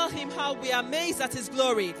just tell him how we are amazed at his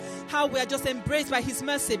glory, how we are just embraced by his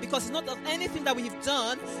mercy, because it's not of anything that we've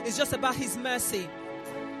done, it's just about his mercy.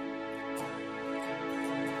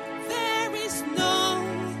 There is no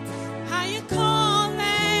higher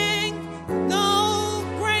calling, no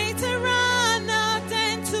greater honor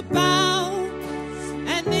than to bow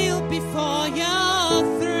and kneel before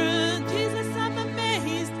your throne. Jesus, I'm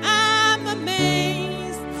amazed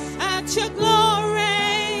at your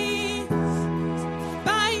glory.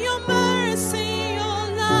 By your mercy, oh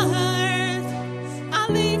Lord, I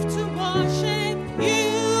live to worship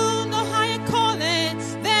you. No higher calling,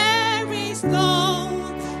 there is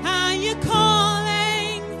no higher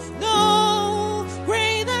calling, no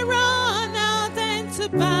greater honor than to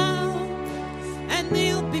bow and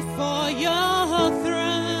kneel before your throne.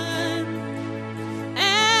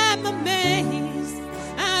 I'm amazed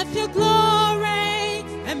at your glory,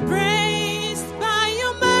 embraced by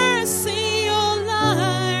your mercy, oh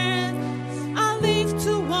Lord. I live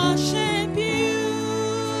to worship you.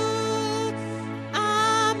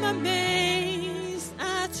 I'm amazed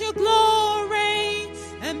at your glory,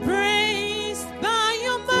 embraced by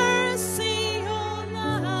your mercy, oh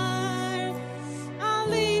Lord. I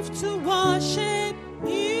live to worship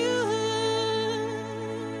you.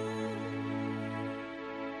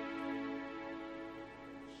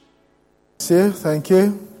 Thank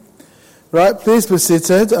you. Right, please be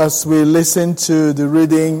seated as we listen to the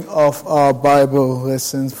reading of our Bible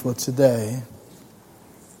lessons for today.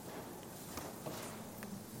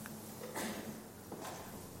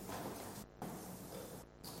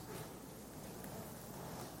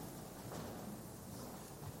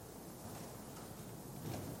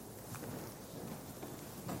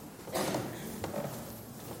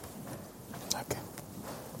 Okay.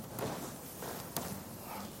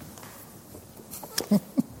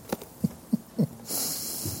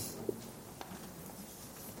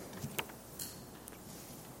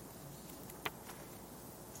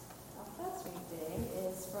 Our first reading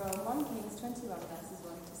is from 1 Kings 21, verses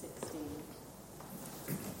 1 to 16.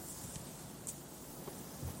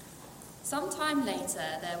 Some time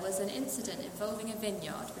later, there was an incident involving a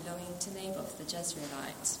vineyard belonging to Naboth the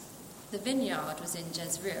Jezreelite. The vineyard was in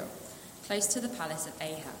Jezreel, close to the palace of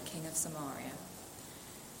Ahab, king of Samaria.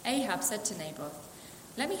 Ahab said to Naboth,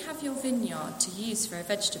 "Let me have your vineyard to use for a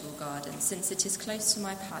vegetable garden, since it is close to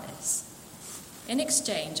my palace. In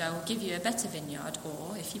exchange, I will give you a better vineyard,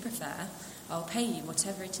 or, if you prefer, I will pay you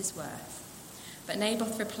whatever it is worth." But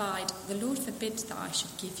Naboth replied, "The Lord forbid that I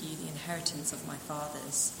should give you the inheritance of my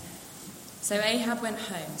fathers." So Ahab went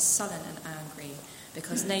home, sullen and angry,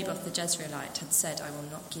 because Naboth the Jezreelite had said, "I will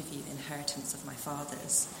not give you the inheritance of my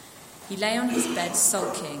fathers." He lay on his bed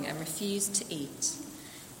sulking and refused to eat.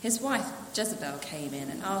 His wife Jezebel came in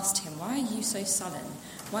and asked him, "Why are you so sullen?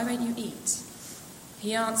 Why won't you eat?"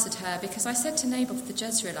 He answered her, "Because I said to Naboth the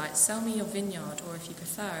Jezreelite, 'Sell me your vineyard, or if you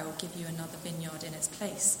prefer, I will give you another vineyard in its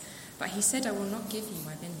place.' But he said, 'I will not give you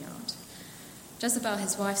my vineyard.'" Jezebel,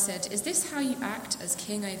 his wife, said, "Is this how you act as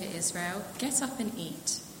king over Israel? Get up and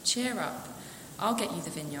eat. Cheer up. I'll get you the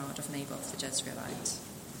vineyard of Naboth the Jezreelite."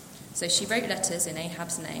 So she wrote letters in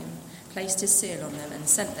Ahab's name, placed his seal on them, and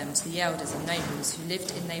sent them to the elders and nobles who lived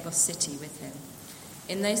in Naboth's city with him.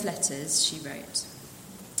 In those letters she wrote,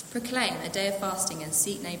 "Proclaim a day of fasting and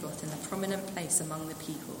seat Naboth in the prominent place among the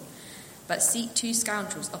people. But seat 2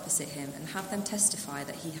 scoundrels opposite him and have them testify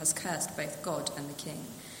that he has cursed both God and the king.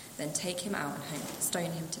 Then take him out and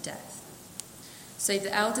stone him to death." So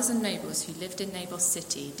the elders and nobles who lived in Naboth's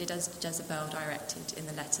city did as Jezebel directed in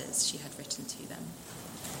the letters she had written to them.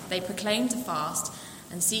 They proclaimed a fast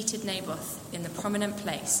and seated Naboth in the prominent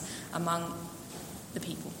place among the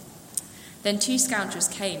people. Then 2 scoundrels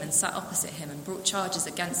came and sat opposite him and brought charges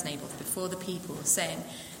against Naboth before the people, saying,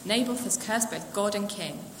 "Naboth has cursed both God and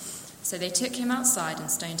king." So they took him outside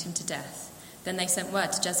and stoned him to death. Then they sent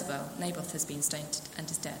word to Jezebel, "Naboth has been stoned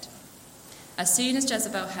and is dead." As soon as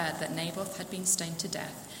Jezebel heard that Naboth had been stoned to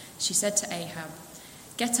death, she said to Ahab,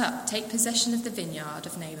 "Get up, take possession of the vineyard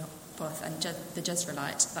of Naboth and the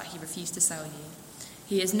Jezreelite that he refused to sell you.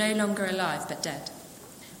 He is no longer alive but dead."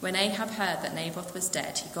 When Ahab heard that Naboth was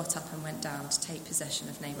dead, he got up and went down to take possession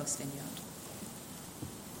of Naboth's vineyard.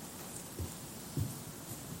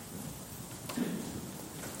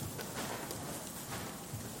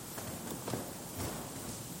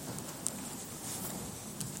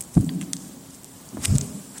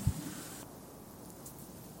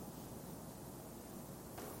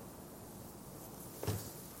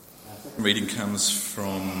 Reading comes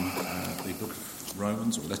from the book of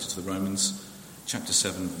Romans, or letter to the Romans, chapter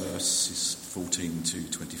 7, verses 14 to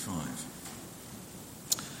 25.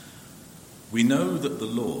 We know that the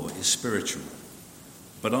law is spiritual,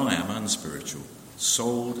 but I am unspiritual,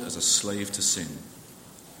 sold as a slave to sin.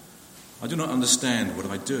 I do not understand what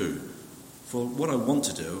I do, for what I want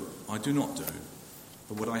to do, I do not do,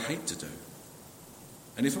 but what I hate to do.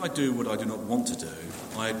 And if I do what I do not want to do,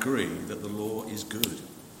 I agree that the law is good.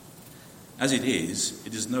 As it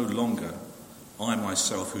is no longer I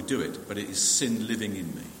myself who do it, but it is sin living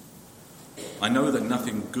in me. I know that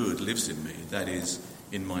nothing good lives in me, that is,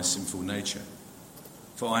 in my sinful nature.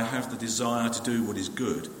 For I have the desire to do what is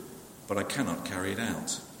good, but I cannot carry it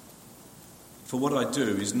out. For what I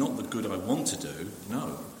do is not the good I want to do,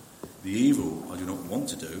 no. The evil I do not want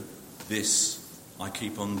to do, this I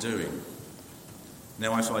keep on doing.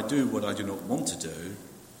 Now if I do what I do not want to do,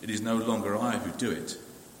 it is no longer I who do it,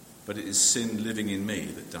 but it is sin living in me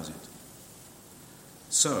that does it.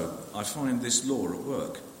 So I find this law at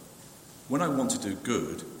work. When I want to do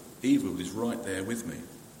good, evil is right there with me.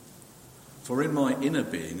 For in my inner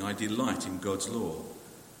being I delight in God's law,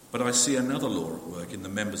 but I see another law at work in the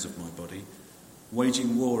members of my body,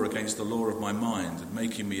 waging war against the law of my mind and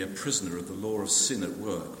making me a prisoner of the law of sin at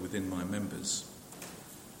work within my members.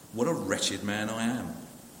 What a wretched man I am!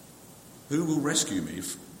 Who will rescue me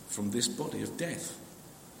from this body of death?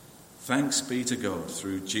 Thanks be to God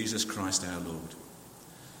through Jesus Christ our Lord.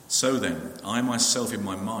 So then, I myself in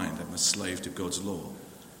my mind am a slave to God's law,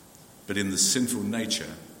 but in the sinful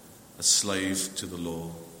nature, a slave to the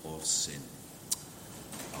law of sin.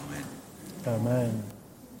 Amen. Amen.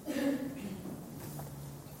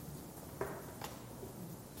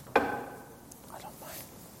 I don't mind.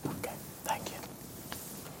 Okay, thank you.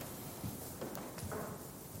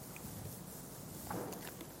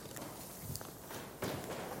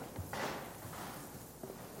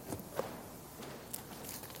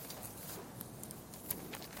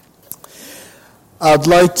 I'd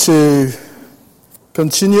like to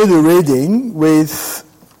continue the reading with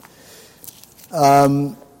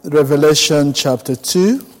Revelation chapter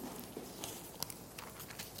 2.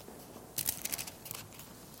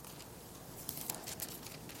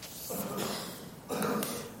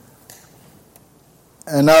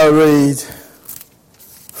 And I'll read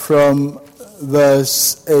from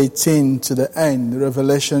verse 18 to the end,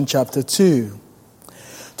 Revelation chapter 2.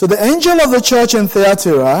 To the angel of the church in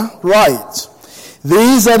Thyatira, write,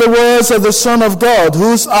 these are the words of the Son of God,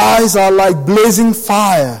 whose eyes are like blazing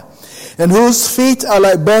fire, and whose feet are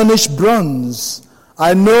like burnished bronze.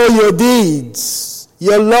 I know your deeds,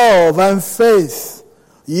 your love and faith,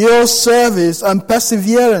 your service and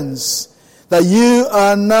perseverance, that you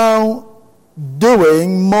are now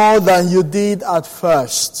doing more than you did at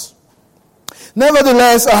first.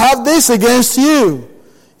 Nevertheless, I have this against you.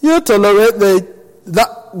 You tolerate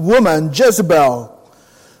that woman Jezebel,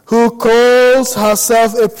 who calls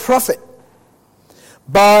herself a prophet.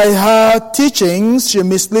 By her teachings, she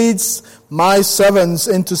misleads my servants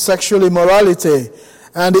into sexual immorality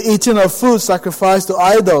and the eating of food sacrificed to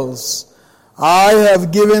idols. I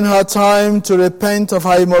have given her time to repent of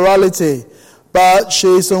her immorality, but she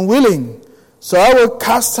is unwilling. So I will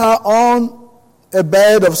cast her on a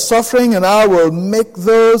bed of suffering, and I will make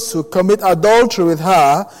those who commit adultery with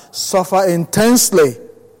her suffer intensely,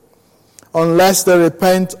 unless they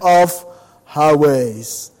repent of her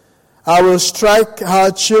ways. I will strike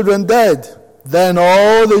her children dead. Then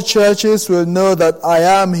all the churches will know that I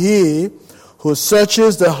am he who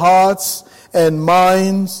searches the hearts and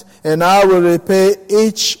minds, and I will repay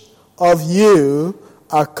each of you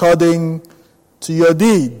according to your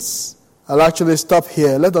deeds. I'll actually stop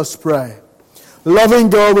here. Let us pray. Loving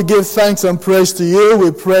God, we give thanks and praise to you.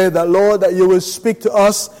 We pray that, Lord, that you will speak to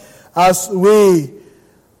us as we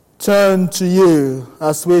turn to you,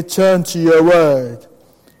 as we turn to your word.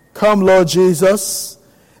 Come, Lord Jesus,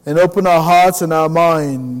 and open our hearts and our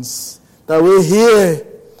minds, that we hear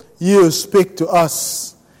you speak to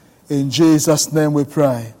us. In Jesus' name we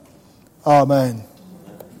pray. Amen.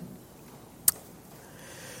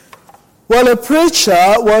 Well, a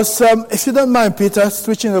preacher was, if you don't mind, Peter,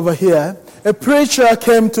 switching over here. A preacher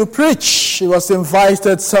came to preach. He was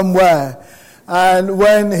invited somewhere. And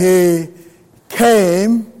when he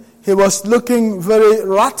came, he was looking very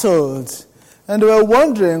rattled. And they were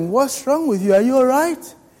wondering, what's wrong with you? Are you all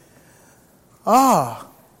right?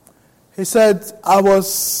 He said, I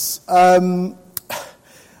was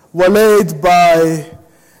waylaid by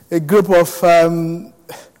a group of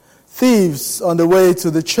thieves on the way to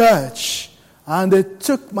the church. And they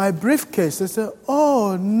took my briefcase. They said,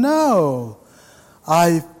 oh no,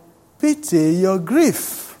 I pity your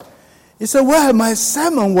grief. He said, well, my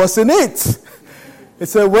sermon was in it. He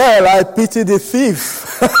said, well, I pity the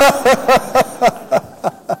thief.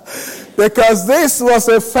 because this was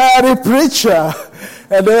a fiery preacher.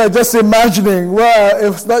 And they were just imagining, well,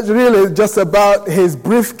 it's not really just about his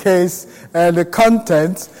briefcase and the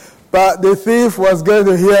content, but the thief was going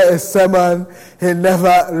to hear a sermon he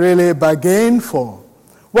never really bargained for.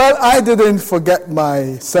 Well, I didn't forget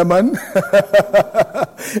my sermon.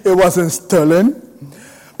 It wasn't stolen.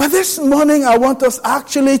 But this morning I want us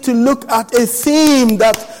actually to look at a theme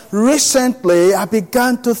that recently I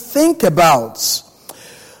began to think about.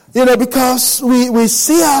 Because we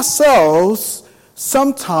see ourselves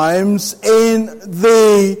sometimes in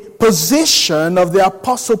the position of the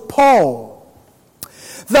Apostle Paul.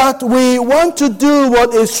 That we want to do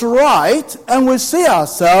what is right and we see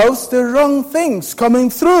ourselves the wrong things coming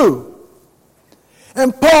through.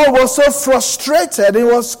 And Paul was so frustrated, he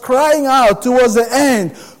was crying out towards the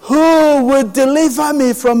end, who will deliver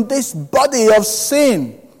me from this body of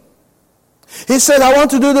sin? He said, I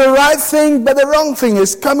want to do the right thing, but the wrong thing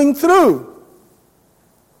is coming through.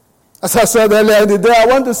 As I said earlier in the day, I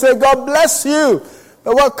want to say, God bless you.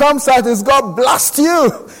 But what comes out is God blessed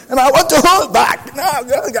you. And I want to hold back. No,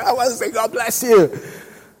 I want to say God bless you.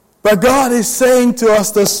 But God is saying to us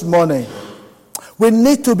this morning, we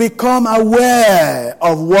need to become aware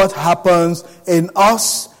of what happens in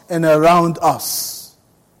us and around us.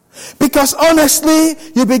 Because honestly,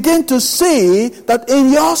 you begin to see that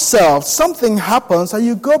in yourself, something happens and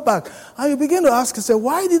you go back and you begin to ask yourself,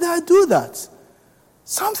 why did I do that?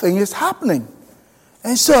 Something is happening.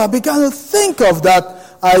 And so I began to think of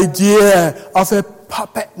that idea of a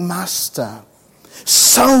puppet master.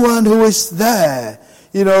 Someone who is there.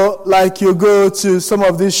 Like you go to some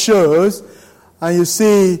of these shows and you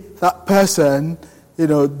see that person,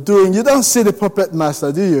 doing, you don't see the puppet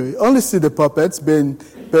master, do you? You only see the puppets being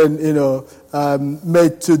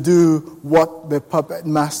made to do what the puppet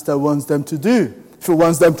master wants them to do. If he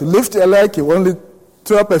wants them to lift their leg, he only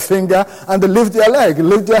throw up a finger and they lift their leg,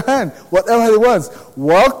 lift their hand, whatever he wants.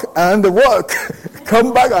 Walk and they walk.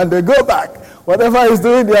 Come back and they go back. Whatever he's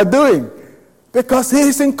doing, they are doing. Because he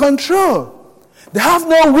is in control. They have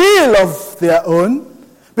no will of their own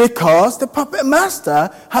because the puppet master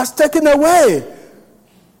has taken away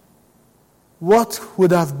what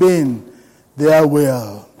would have been their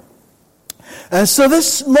will. And so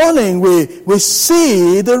this morning we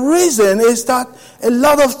see the reason is that a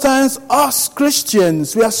lot of times us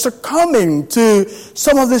Christians, we are succumbing to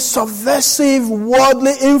some of the subversive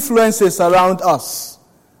worldly influences around us.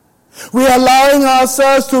 We are allowing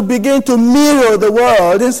ourselves to begin to mirror the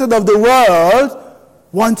world instead of the world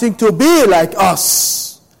wanting to be like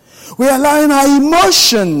us. We are allowing our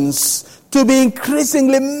emotions to be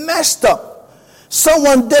increasingly messed up.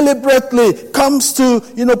 Someone deliberately comes to,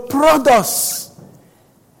 prod us.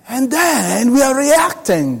 And then we are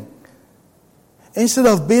reacting. Instead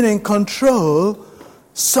of being in control,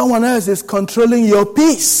 someone else is controlling your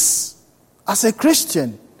peace. As a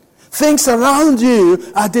Christian, things around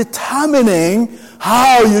you are determining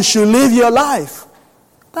how you should live your life.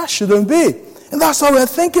 That shouldn't be. And that's why we're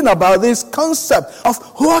thinking about this concept of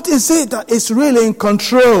what is it that is really in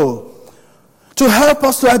control. To help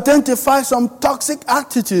us to identify some toxic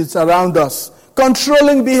attitudes around us,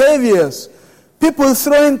 controlling behaviors, people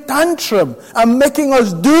throwing tantrum and making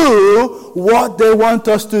us do what they want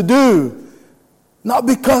us to do. Not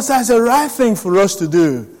because that's the right thing for us to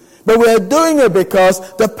do, but we're doing it because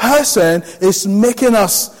the person is making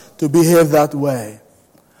us to behave that way.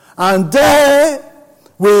 And there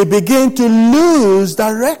we begin to lose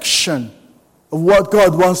direction of what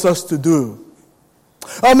God wants us to do.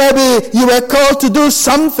 Or maybe you were called to do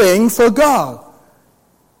something for God.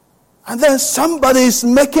 And then somebody is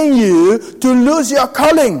making you to lose your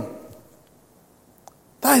calling.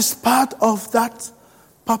 That is part of that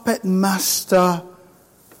puppet master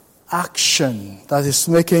action that is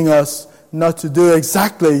making us not to do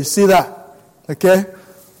exactly. You see that? Okay?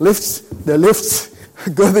 They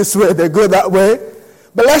lift, go this way, they go that way.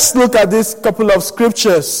 But let's look at this couple of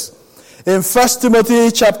scriptures. In 1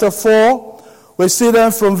 Timothy chapter 4, we see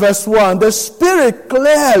them from verse 1. The Spirit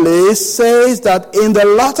clearly says that in the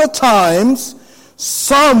latter times,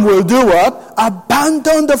 some will do what?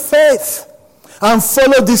 Abandon the faith and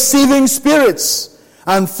follow deceiving spirits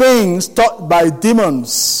and things taught by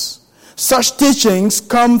demons. Such teachings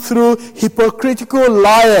come through hypocritical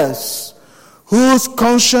liars whose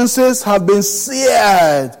consciences have been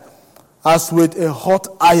seared as with a hot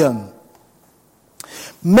iron.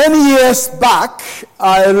 Many years back,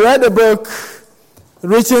 I read a book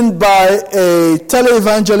written by a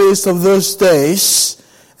televangelist of those days,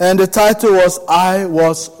 and the title was I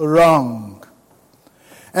Was Wrong.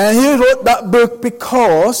 And he wrote that book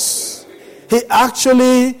because he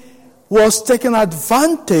actually was taking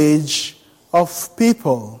advantage of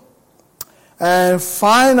people. And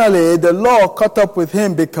finally, the law caught up with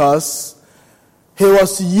him because he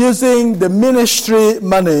was using the ministry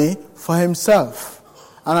money for himself.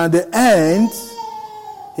 And at the end,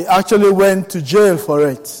 he actually went to jail for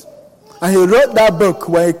it. And he wrote that book.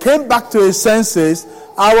 When he came back to his senses,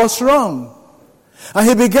 I was wrong. And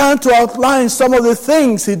he began to outline some of the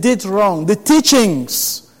things he did wrong, the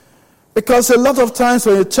teachings. Because a lot of times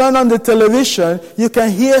when you turn on the television, you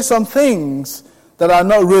can hear some things that are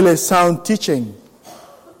not really sound teaching.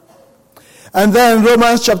 And then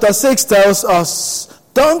Romans chapter 6 tells us,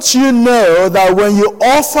 don't you know that when you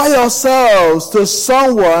offer yourselves to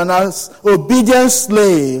someone as obedient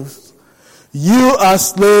slaves, you are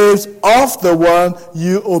slaves of the one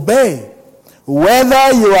you obey?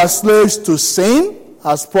 Whether you are slaves to sin,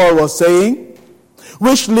 as Paul was saying,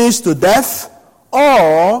 which leads to death,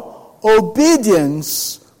 or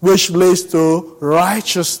obedience, which leads to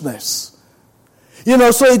righteousness.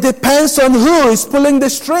 So it depends on who is pulling the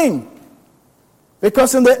string.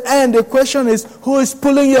 Because in the end, the question is, who is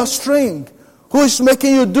pulling your string? Who is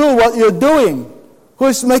making you do what you're doing? Who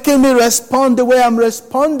is making me respond the way I'm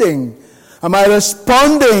responding? Am I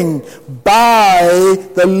responding by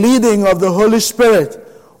the leading of the Holy Spirit?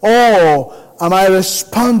 Or am I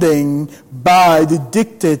responding by the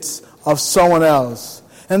dictates of someone else?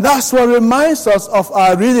 And that's what reminds us of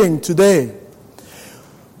our reading today.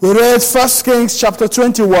 We read 1 Kings chapter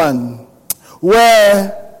 21,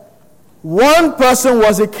 where one person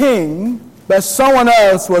was a king, but someone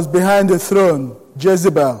else was behind the throne,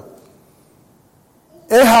 Jezebel.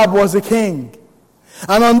 Ahab was a king.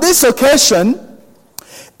 And on this occasion,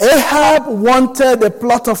 Ahab wanted a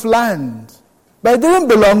plot of land. But it didn't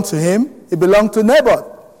belong to him. It belonged to Naboth.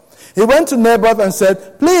 He went to Naboth and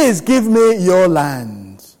said, please give me your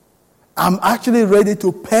land. I'm actually ready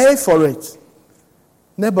to pay for it.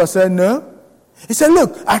 Naboth said, no. He said,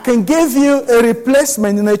 look, I can give you a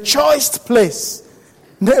replacement in a choice place.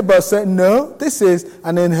 Naboth said, no, this is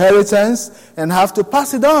an inheritance and I have to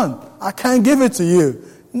pass it on. I can't give it to you.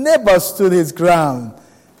 Naboth stood his ground.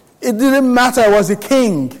 It didn't matter, he was a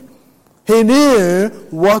king. He knew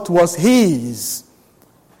what was his.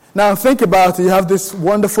 Now think about it. You have this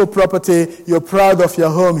wonderful property. You're proud of your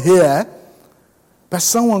home here. But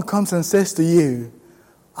someone comes and says to you,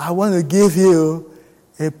 I want to give you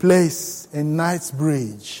a place in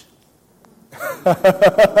Knightsbridge.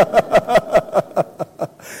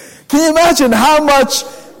 Can you imagine how much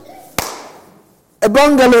a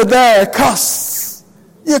bungalow there costs?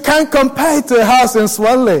 You can't compare it to a house in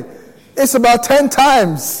Swanley. It's about 10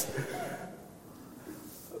 times.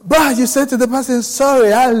 But you say to the person,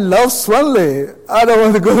 sorry, I love Swanley. I don't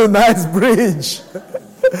want to go to Knightsbridge.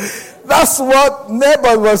 That's what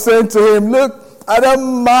Naboth was saying to him. Look, I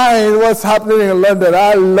don't mind what's happening in London.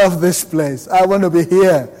 I love this place. I want to be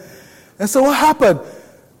here. And so what happened?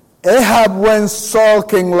 Ahab went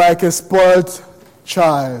sulking like a spoiled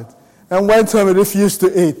child and went home and refused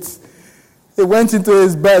to eat. He went into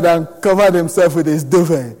his bed and covered himself with his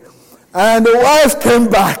duvet. And the wife came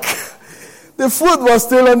back. The food was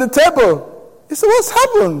still on the table. He said, what's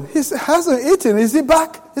happened? He hasn't eaten. Is he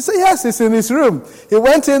back? He said, yes, he's in his room. He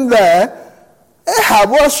went in there.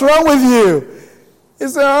 Ahab, what's wrong with you? He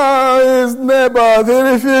said, oh, his neighbor, he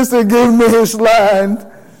refused to give me his land.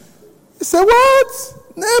 He said, what?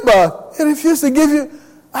 Neighbor, he refused to give you.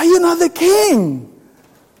 Are you not the king?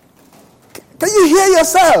 Can you hear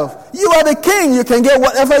yourself? You are the king. You can get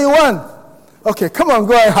whatever you want. Okay, come on,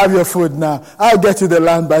 go and have your food now. I'll get you the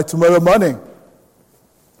land by tomorrow morning.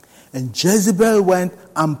 And Jezebel went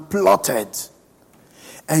and plotted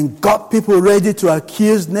and got people ready to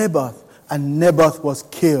accuse Naboth. And Naboth was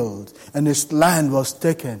killed, and his land was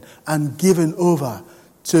taken and given over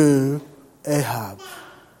to Ahab.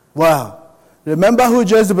 Wow. Remember who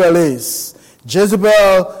Jezebel is.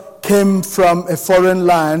 Jezebel came from a foreign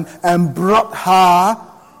land and brought her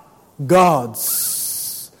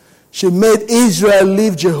gods. She made Israel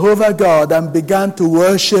leave Jehovah God and began to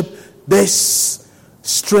worship this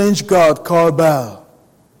strange god called Baal.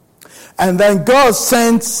 And then God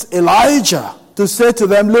sent Elijah to say to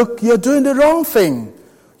them, look, you're doing the wrong thing.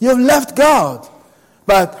 You've left God.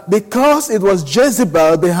 But because it was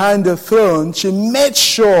Jezebel behind the throne, she made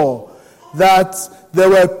sure that there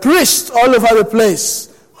were priests all over the place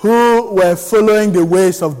who were following the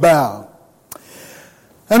ways of Baal.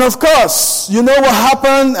 And of course, you know what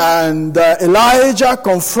happened, and Elijah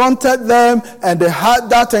confronted them, and they had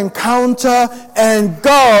that encounter, and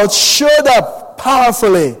God showed up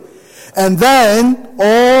powerfully. And then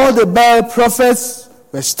all the Baal prophets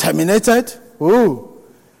were terminated. Ooh.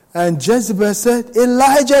 And Jezebel said,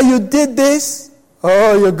 Elijah, you did this?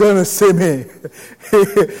 Oh, you're going to see me.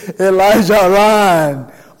 Elijah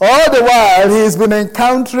ran. All the while, he's been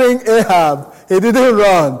encountering Ahab. He didn't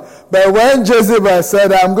run. But when Jezebel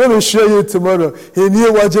said, I'm going to show you tomorrow, he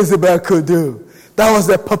knew what Jezebel could do. That was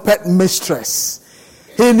the puppet mistress.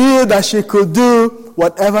 He knew that she could do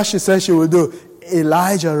whatever she said she would do.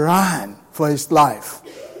 Elijah ran for his life.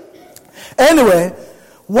 Anyway,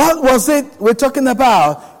 what was it we're talking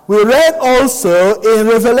about? We read also in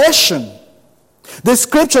Revelation, the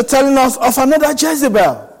scripture telling us of another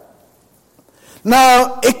Jezebel.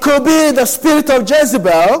 Now, it could be the spirit of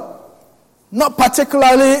Jezebel, not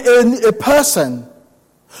particularly in a person.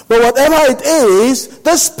 But whatever it is,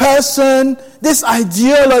 this person, this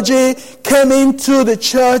ideology came into the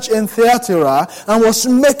church in Thyatira and was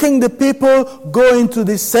making the people go into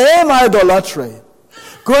the same idolatry,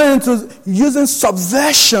 going into using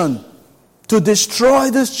subversion to destroy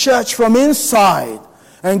this church from inside.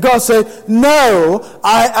 And God said, no,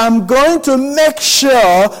 I am going to make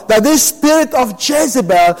sure that this spirit of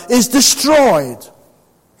Jezebel is destroyed.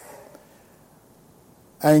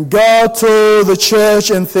 And God told the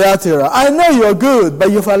church in Thyatira, I know you're good,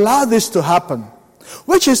 but you've allowed this to happen.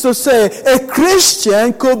 Which is to say, a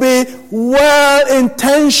Christian could be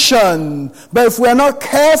well-intentioned, but if we're not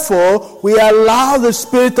careful, we allow the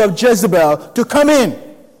spirit of Jezebel to come in.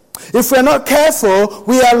 If we're not careful,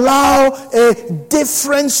 we allow a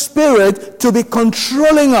different spirit to be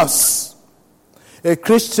controlling us. A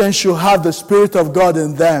Christian should have the Spirit of God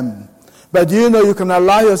in them. But do you know you can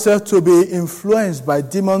allow yourself to be influenced by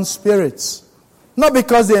demon spirits? Not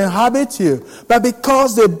because they inhabit you, but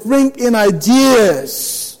because they bring in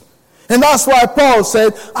ideas. And that's why Paul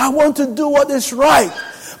said, I want to do what is right,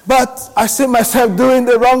 but I see myself doing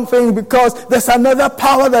the wrong thing because there's another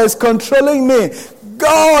power that is controlling me.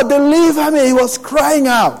 God, deliver me. He was crying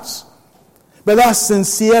out. But that's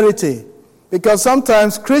sincerity. Because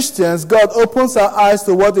sometimes Christians, God opens our eyes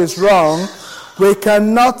to what is wrong. We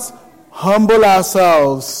cannot humble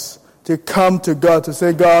ourselves to come to God to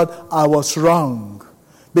say, God, I was wrong.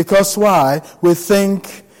 Because why? We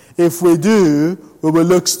think if we do, we will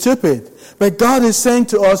look stupid. But God is saying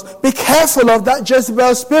to us, be careful of that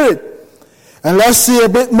Jezebel spirit. And let's see a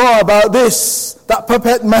bit more about this. That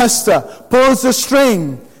puppet master pulls the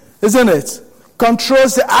string, isn't it?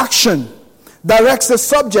 Controls the action, directs the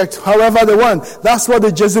subject however they want. That's what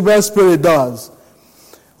the Jezebel spirit does.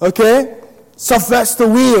 Okay? Subverts the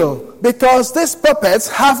will. Because these puppets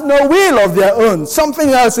have no will of their own. Something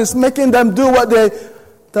else is making them do what they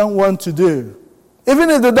don't want to do.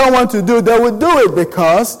 Even if they don't want to do, they will do it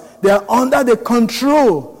because they are under the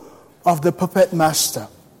control of the puppet master.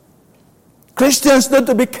 Christians need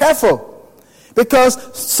to be careful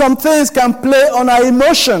because some things can play on our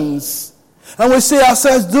emotions and we see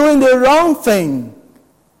ourselves doing the wrong thing.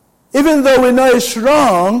 Even though we know it's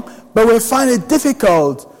wrong, but we find it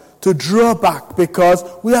difficult to draw back because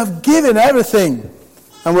we have given everything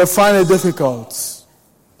and we find it difficult.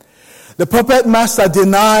 The puppet master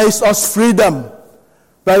denies us freedom.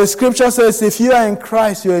 But the scripture says, if you are in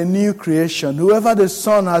Christ, you're a new creation. Whoever the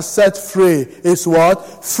Son has set free is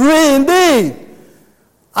what? Free indeed.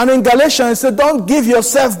 And in Galatians, it said, don't give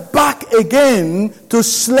yourself back again to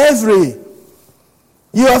slavery.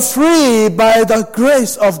 You are free by the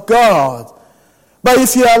grace of God. But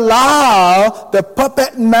if you allow the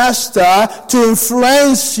puppet master to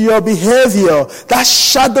influence your behavior, that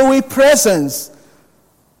shadowy presence.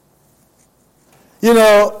 You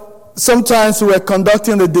know, sometimes we're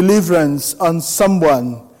conducting the deliverance on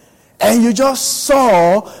someone, and you just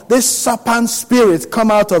saw this serpent spirit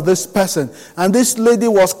come out of this person, and this lady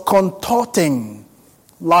was contorting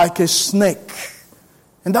like a snake.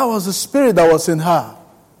 And that was the spirit that was in her.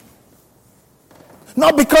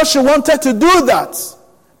 Not because she wanted to do that,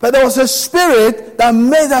 but there was a spirit that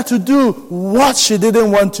made her to do what she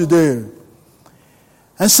didn't want to do.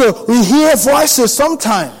 And so we hear voices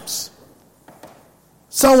sometimes.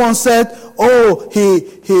 Someone said, oh,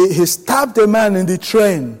 he stabbed a man in the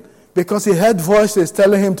train because he heard voices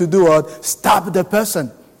telling him to do what? Stab the person.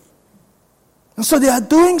 And so they are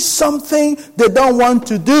doing something they don't want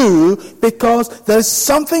to do because there's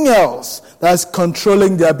something else that's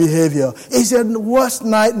controlling their behavior. It's their worst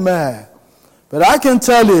nightmare. But I can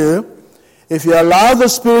tell you, if you allow the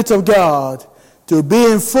Spirit of God to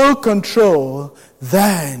be in full control,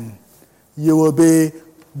 then you will be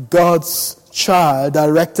God's child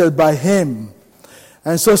directed by Him.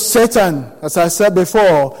 And so Satan, as I said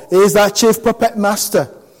before, is that chief puppet master.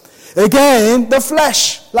 Again, the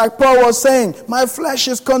flesh, like Paul was saying, my flesh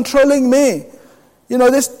is controlling me. You know,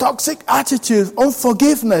 this toxic attitude,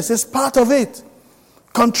 unforgiveness is part of it.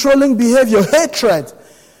 controlling behavior, hatred.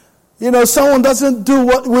 Someone doesn't do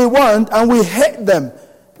what we want and we hate them.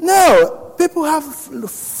 No, people have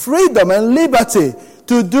freedom and liberty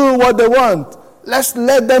to do what they want. Let's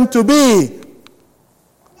let them to be.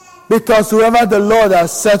 Because whoever the Lord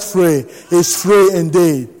has set free is free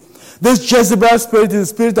indeed. This Jezebel spirit is a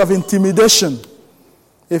spirit of intimidation.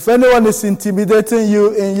 If anyone is intimidating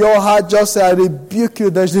you in your heart, just say, I rebuke you,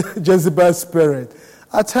 the Jezebel spirit.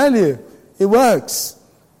 I tell you, it works.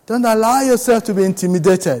 Don't allow yourself to be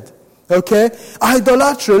intimidated. Okay?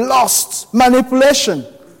 Idolatry, lust, manipulation.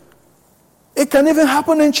 It can even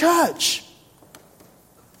happen in church.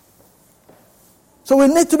 So we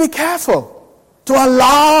need to be careful to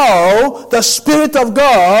allow the Spirit of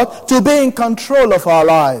God to be in control of our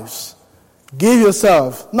lives. Give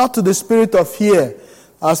yourself, not to the spirit of fear,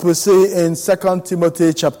 as we see in 2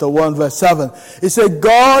 Timothy chapter 1, verse 7. It said,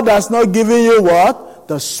 God has not given you what?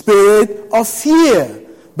 The spirit of fear,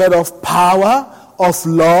 but of power, of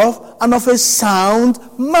love, and of a sound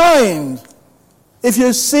mind. If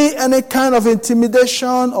you see any kind of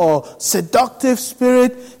intimidation or seductive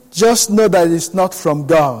spirit, just know that it's not from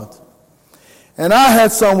God. And I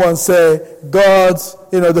heard someone say, God,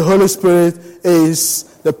 the Holy Spirit is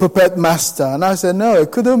the puppet master. And I said, no,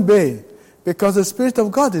 it couldn't be. Because the Spirit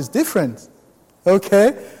of God is different.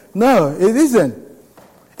 Okay? No, it isn't.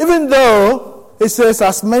 Even though it says,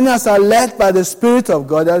 as many as are led by the Spirit of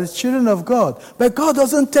God are the children of God. But God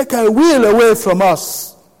doesn't take a will away from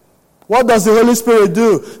us. What does the Holy Spirit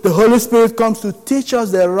do? The Holy Spirit comes to teach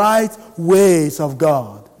us the right ways of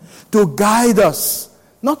God. To guide us.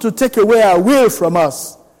 Not to take away our will from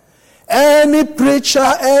us. Any preacher,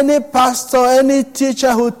 any pastor, any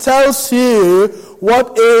teacher who tells you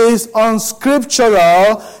what is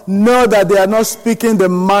unscriptural, know that they are not speaking the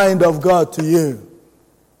mind of God to you.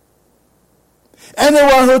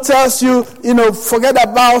 Anyone who tells you, forget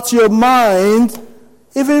about your mind,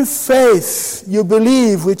 even faith, you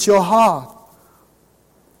believe with your heart.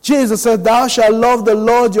 Jesus said, thou shalt love the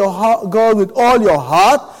Lord your God with all your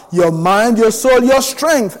heart, your mind, your soul, your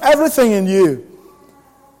strength, everything in you.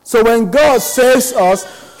 So when God saves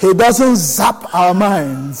us, He doesn't zap our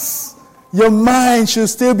minds. Your mind should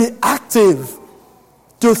still be active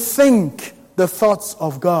to think the thoughts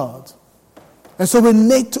of God. And so we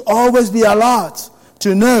need to always be alert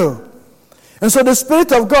to know. And so the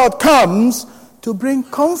Spirit of God comes to bring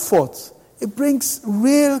comfort. It brings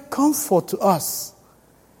real comfort to us.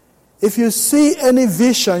 If you see any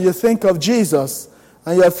vision, you think of Jesus,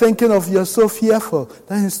 and you're thinking of you're so fearful,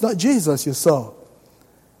 then it's not Jesus you saw.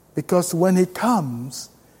 Because when He comes,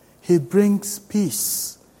 He brings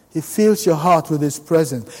peace. He fills your heart with His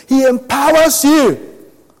presence. He empowers you.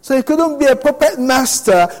 So He couldn't be a puppet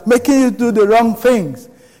master making you do the wrong things.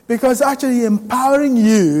 Because actually empowering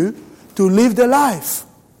you to live the life.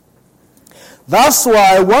 That's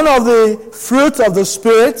why one of the fruits of the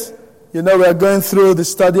Spirit, we're going through the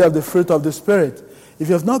study of the fruit of the Spirit. If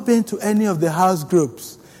you have not been to any of the house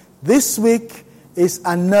groups, this week is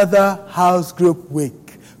another house group week.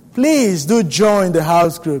 Please do join the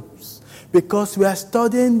house groups because we are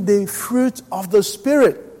studying the fruit of the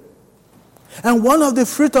Spirit. And one of the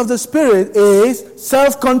fruit of the Spirit is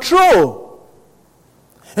self-control.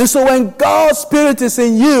 And so when God's Spirit is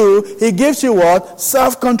in you, He gives you what?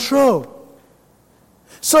 Self-control.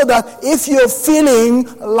 So that if you're feeling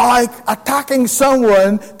like attacking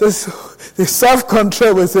someone, the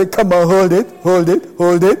self-control will say, come on, hold it, hold it,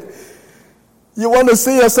 hold it. You want to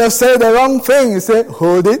see yourself say the wrong thing, you say,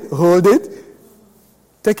 hold it, hold it.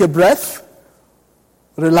 Take a breath,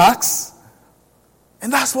 relax.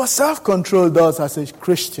 And that's what self-control does as a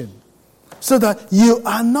Christian. So that you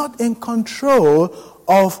are not in control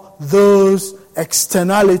of those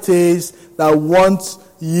externalities that want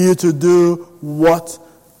you to do what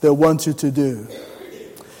they want you to do.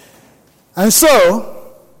 And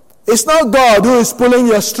so, it's not God who is pulling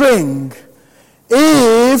your string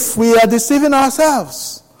if we are deceiving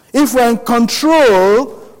ourselves. If we're in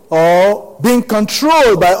control or being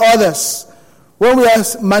controlled by others. When we are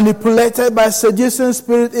manipulated by seducing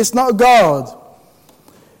spirit, it's not God.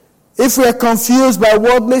 If we are confused by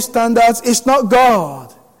worldly standards, it's not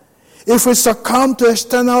God. If we succumb to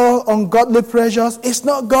external ungodly pressures, it's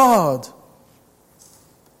not God.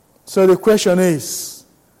 So the question is,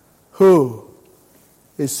 who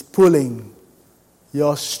is pulling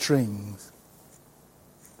your strings?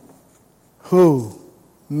 Who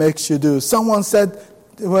makes you do? Someone said,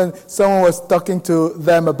 when someone was talking to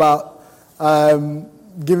them about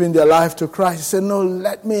giving their life to Christ, he said, no,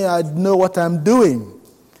 I know what I'm doing.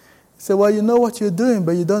 He said, well, you know what you're doing,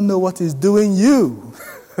 but you don't know what is doing you.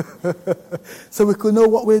 So we could know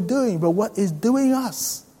what we're doing, but what is doing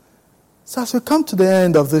us. So as we come to the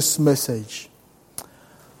end of this message,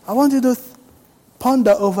 I want you to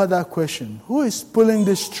ponder over that question. Who is pulling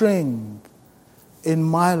the string in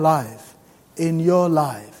my life, in your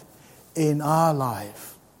life, in our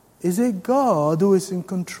life? Is it God who is in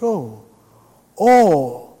control?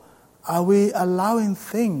 Or are we allowing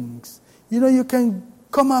things? You can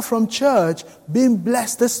come out from church being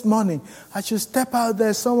blessed this morning. As you step out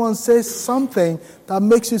there, someone says something that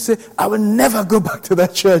makes you say, I will never go back to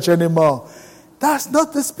that church anymore. That's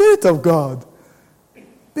not the Spirit of God.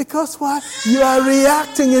 Because why? You are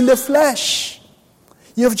reacting in the flesh.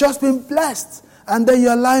 You've just been blessed. And then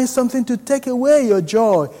you're allowing something to take away your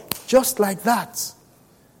joy. Just like that.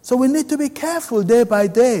 So we need to be careful day by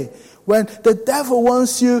day. When the devil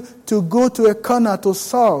wants you to go to a corner to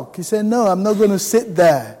sulk, he said, no, I'm not going to sit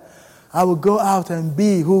there. I will go out and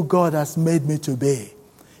be who God has made me to be.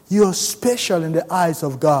 You are special in the eyes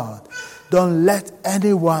of God. Don't let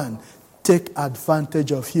anyone take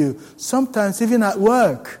advantage of you. Sometimes even at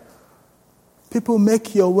work, people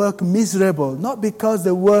make your work miserable. Not because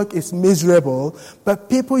the work is miserable, but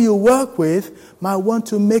people you work with might want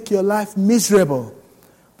to make your life miserable.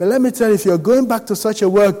 But let me tell you, if you're going back to such a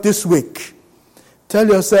work this week, tell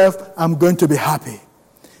yourself, I'm going to be happy.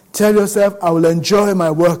 Tell yourself, I will enjoy my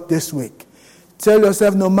work this week. Tell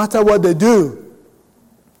yourself, no matter what they do,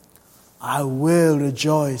 I will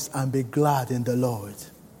rejoice and be glad in the Lord.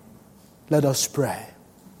 Let us pray.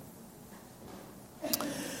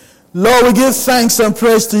 Lord, we give thanks and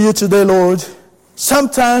praise to you today, Lord.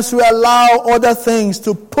 Sometimes we allow other things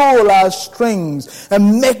to pull our strings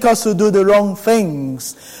and make us to do the wrong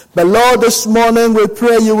things. But Lord, this morning we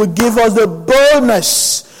pray you will give us the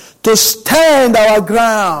boldness to stand our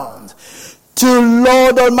ground, to,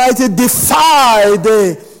 Lord Almighty, defy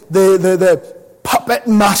the puppet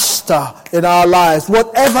master in our lives.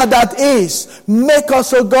 Whatever that is, make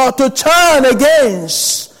us, oh God, to turn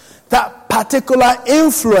against that particular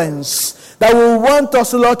influence that will want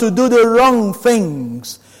us, Lord, to do the wrong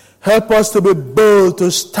things. Help us to be bold, to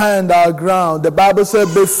stand our ground. The Bible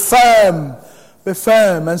says, be firm, be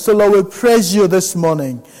firm. And so, Lord, we praise you this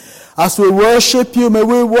morning. As we worship you, may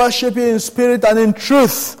we worship you in spirit and in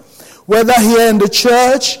truth, whether here in the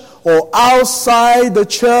church or outside the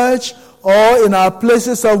church or in our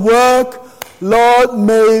places of work. Lord,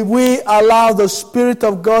 may we allow the Spirit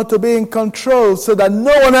of God to be in control so that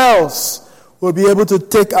no one else will be able to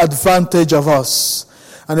take advantage of us.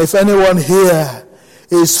 And if anyone here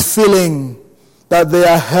is feeling that they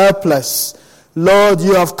are helpless, Lord,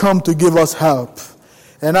 you have come to give us help.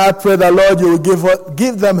 And I pray that, Lord, you will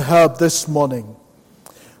give them help this morning.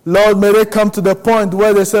 Lord, may they come to the point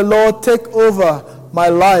where they say, Lord, take over my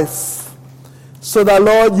life. So that,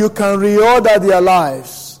 Lord, you can reorder their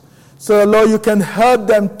lives. So that, Lord, you can help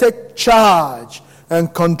them take charge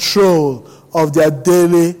and control of their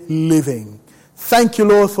daily living. Thank you,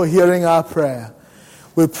 Lord, for hearing our prayer.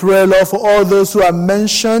 We pray, Lord, for all those who are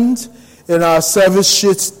mentioned in our service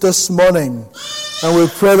sheets this morning. And we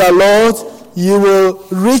pray that, Lord, you will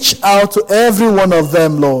reach out to every one of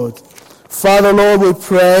them, Lord. Father, Lord, we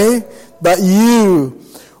pray that you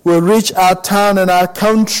will reach our town and our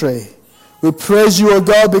country. We praise you, O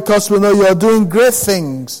God, because we know you are doing great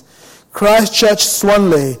things. Christ Church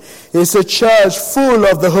Swanley is a church full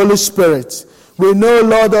of the Holy Spirit. We know,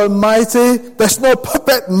 Lord Almighty, there's no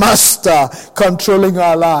puppet master controlling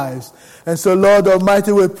our lives. And so, Lord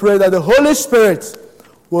Almighty, we pray that the Holy Spirit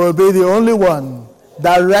will be the only one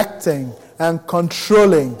directing and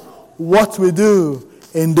controlling what we do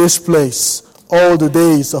in this place all the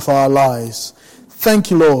days of our lives.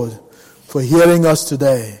 Thank you, Lord, for hearing us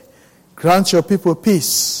today. Grant your people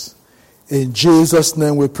peace. In Jesus'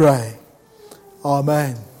 name we pray.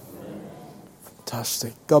 Amen.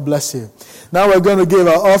 Fantastic. God bless you. Now we're going to give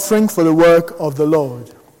our offering for the work of the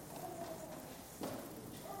Lord.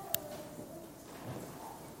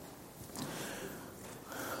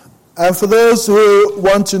 And for those who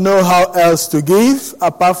want to know how else to give,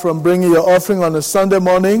 apart from bringing your offering on a Sunday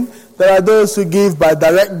morning, there are those who give by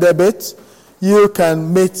direct debit. You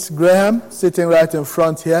can meet Graham sitting right in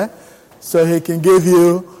front here, so he can give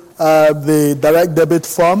you the direct debit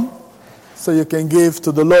form, so you can give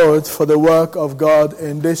to the Lord for the work of God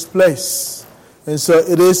in this place. And so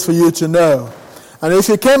it is for you to know. And if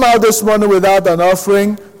you came out this morning without an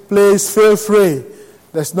offering, please feel free.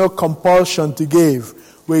 There's no compulsion to give.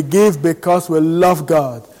 We give because we love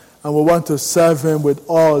God and we want to serve Him with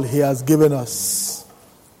all He has given us.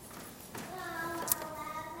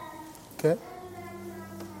 Okay?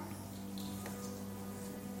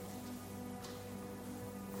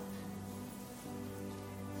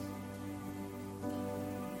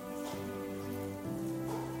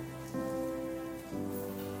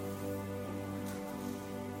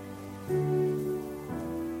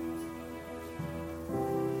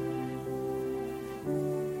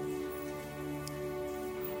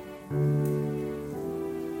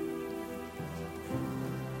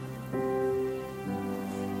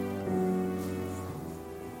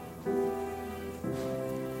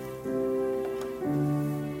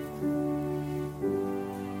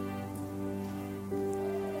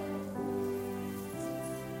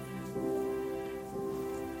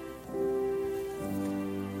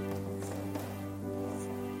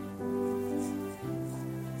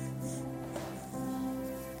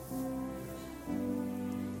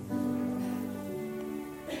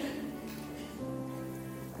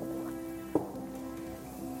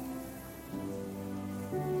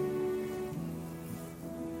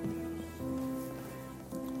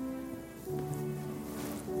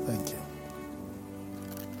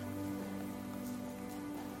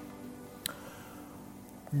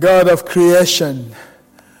 God of creation,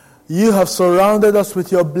 you have surrounded us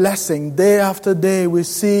with your blessing. Day after day, we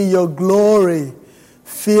see your glory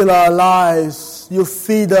fill our lives. You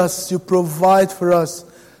feed us, you provide for us.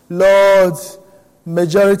 Lord,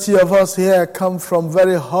 majority of us here come from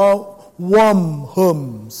very warm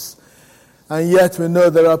homes. And yet we know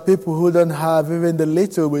there are people who don't have even the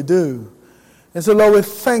little we do. And so, Lord, we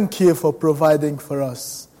thank you for providing for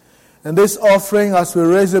us. And this offering, as we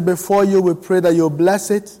raise it before you, we pray that you'll bless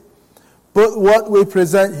it. Both what we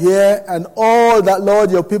present here and all that,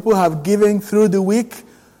 Lord, your people have given through the week,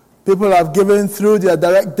 people have given through their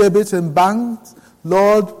direct debits and banks.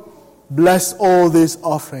 Lord, bless all this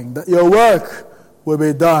offering, that your work will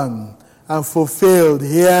be done and fulfilled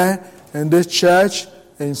here in this church,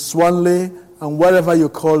 in Swanley, and wherever you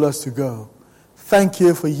call us to go. Thank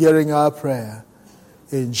you for hearing our prayer.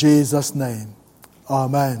 In Jesus' name,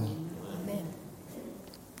 amen.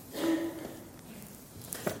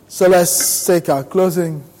 So let's take our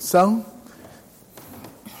closing song.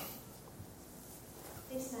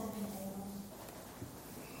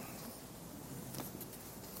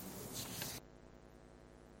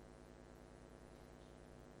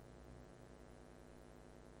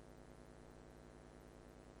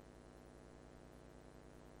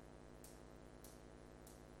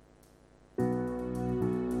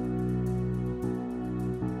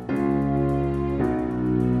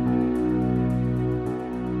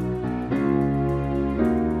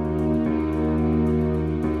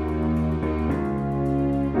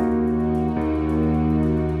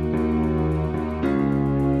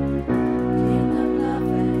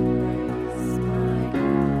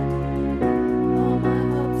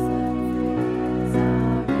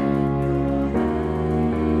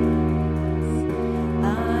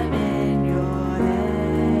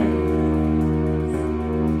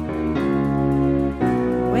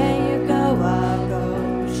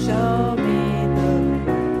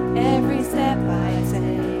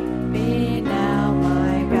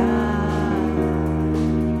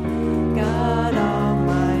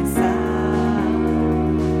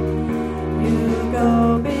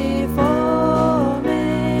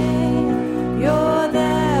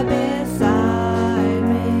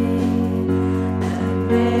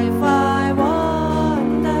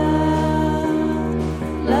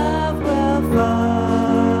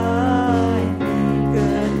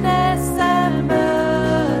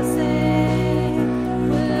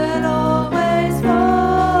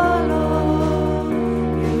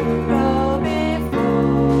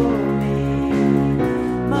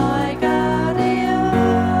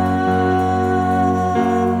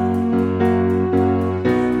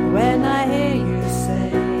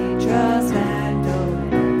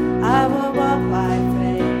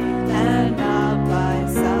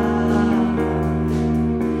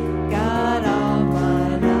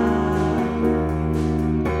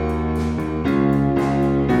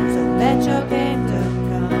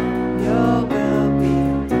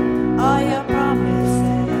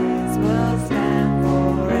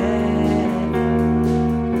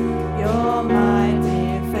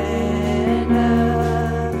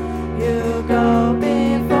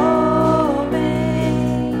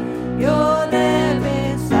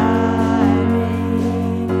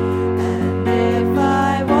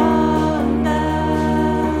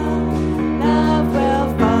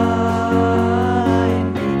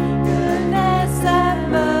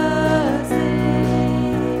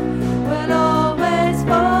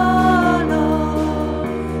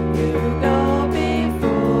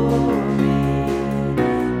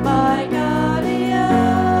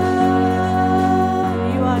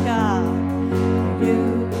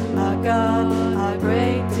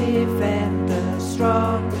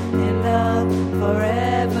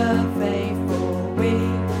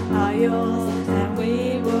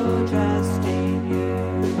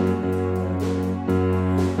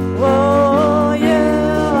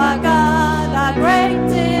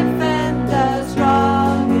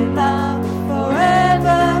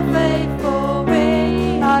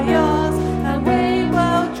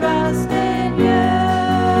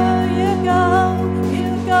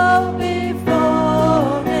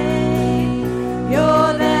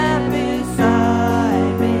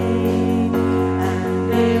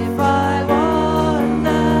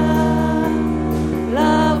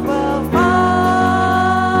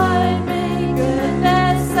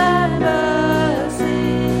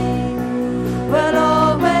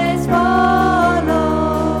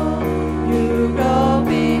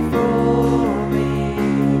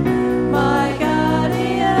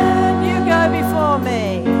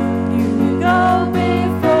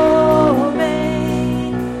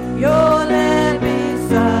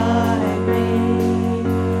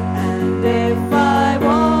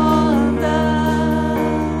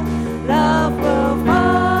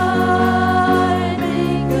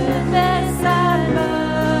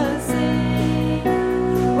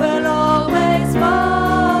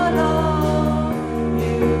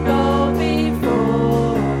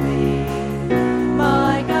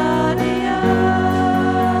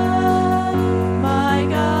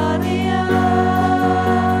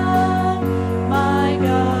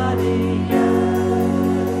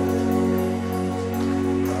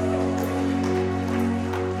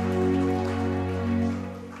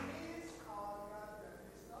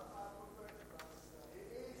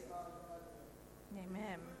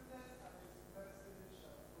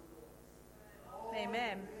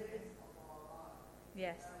 Amen.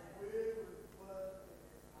 Yes.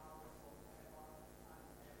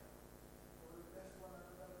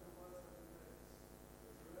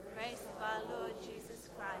 Grace of our Lord Jesus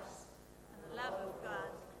Christ, and the love of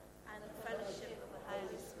God, and the fellowship of the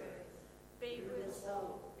Holy Spirit, be with us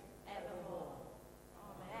all evermore.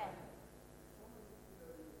 Amen.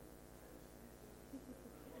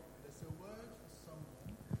 There's a word for someone.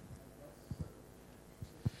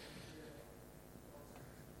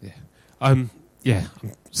 I'm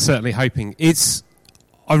certainly hoping.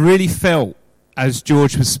 I really felt, as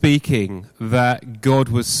George was speaking, that God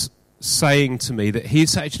was saying to me that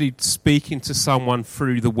he's actually speaking to someone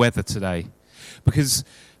through the weather today. Because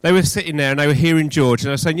they were sitting there and they were hearing George, and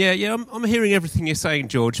I was saying, I'm hearing everything you're saying,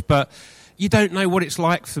 George, but you don't know what it's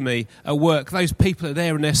like for me at work. Those people are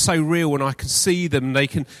there and they're so real, and I can see them, they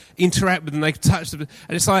can interact with them, they can touch them.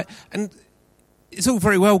 And it's like, and it's all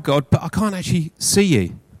very well, God, but I can't actually see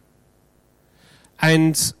you.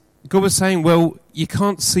 And God was saying, well, you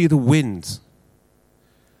can't see the wind,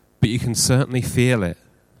 but you can certainly feel it.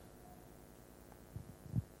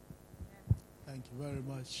 Thank you very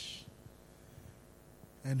much.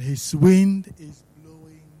 And his wind is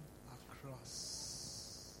blowing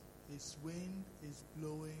across. His wind is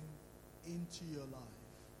blowing into your life.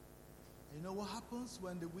 And you know what happens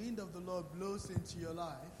when the wind of the Lord blows into your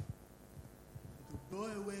life? It will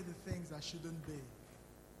blow away the things that shouldn't be.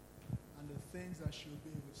 And the things that should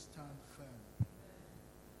be will stand firm.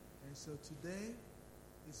 And so today,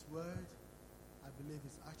 this word, I believe,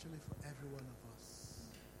 is actually for every one of us.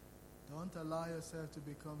 Don't allow yourself to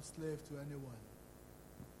become slave to anyone.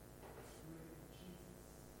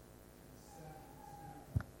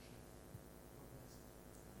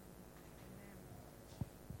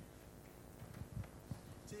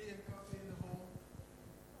 Tea and coffee in the hall.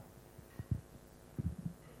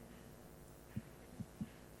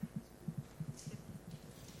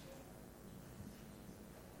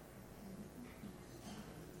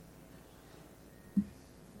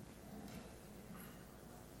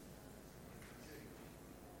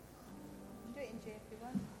 Do it in G if you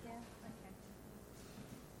want. Yeah, okay.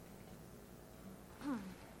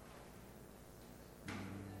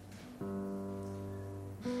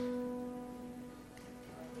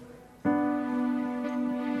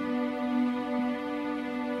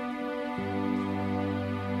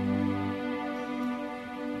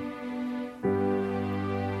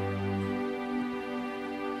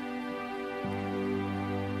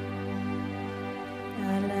 I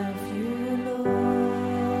love you, Lord.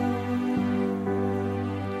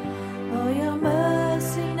 Oh, your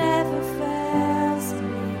mercy never fails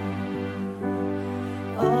me.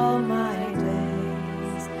 All my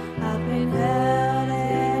days I've been held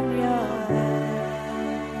in your hand.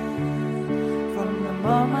 From the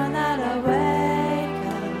moment that I wake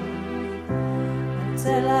up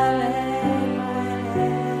until I lay my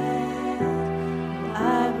head,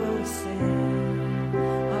 I will sing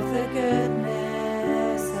of the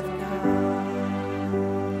goodness of God.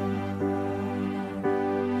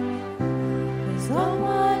 'Cause all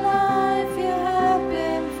my life you have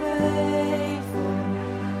been faithful,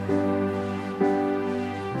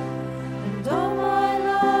 and all my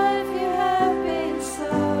life you have been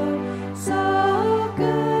so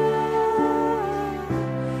good.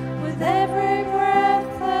 With every breath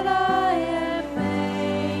that I am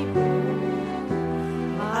able,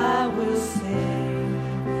 I will sing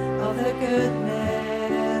of the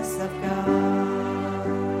goodness of God.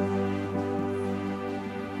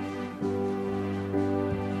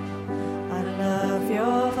 I love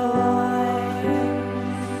your voice.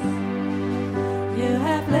 You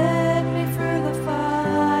have led me through the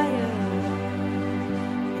fire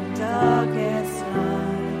in darkest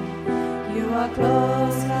night. You are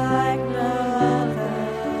close like no other.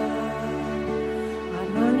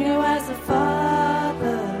 I've known you as a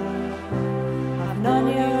father. I've known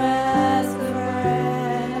you as a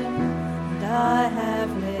friend, and I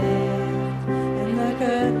have lived in the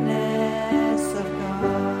goodness of God.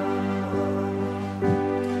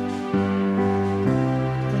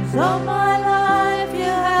 'Cause all my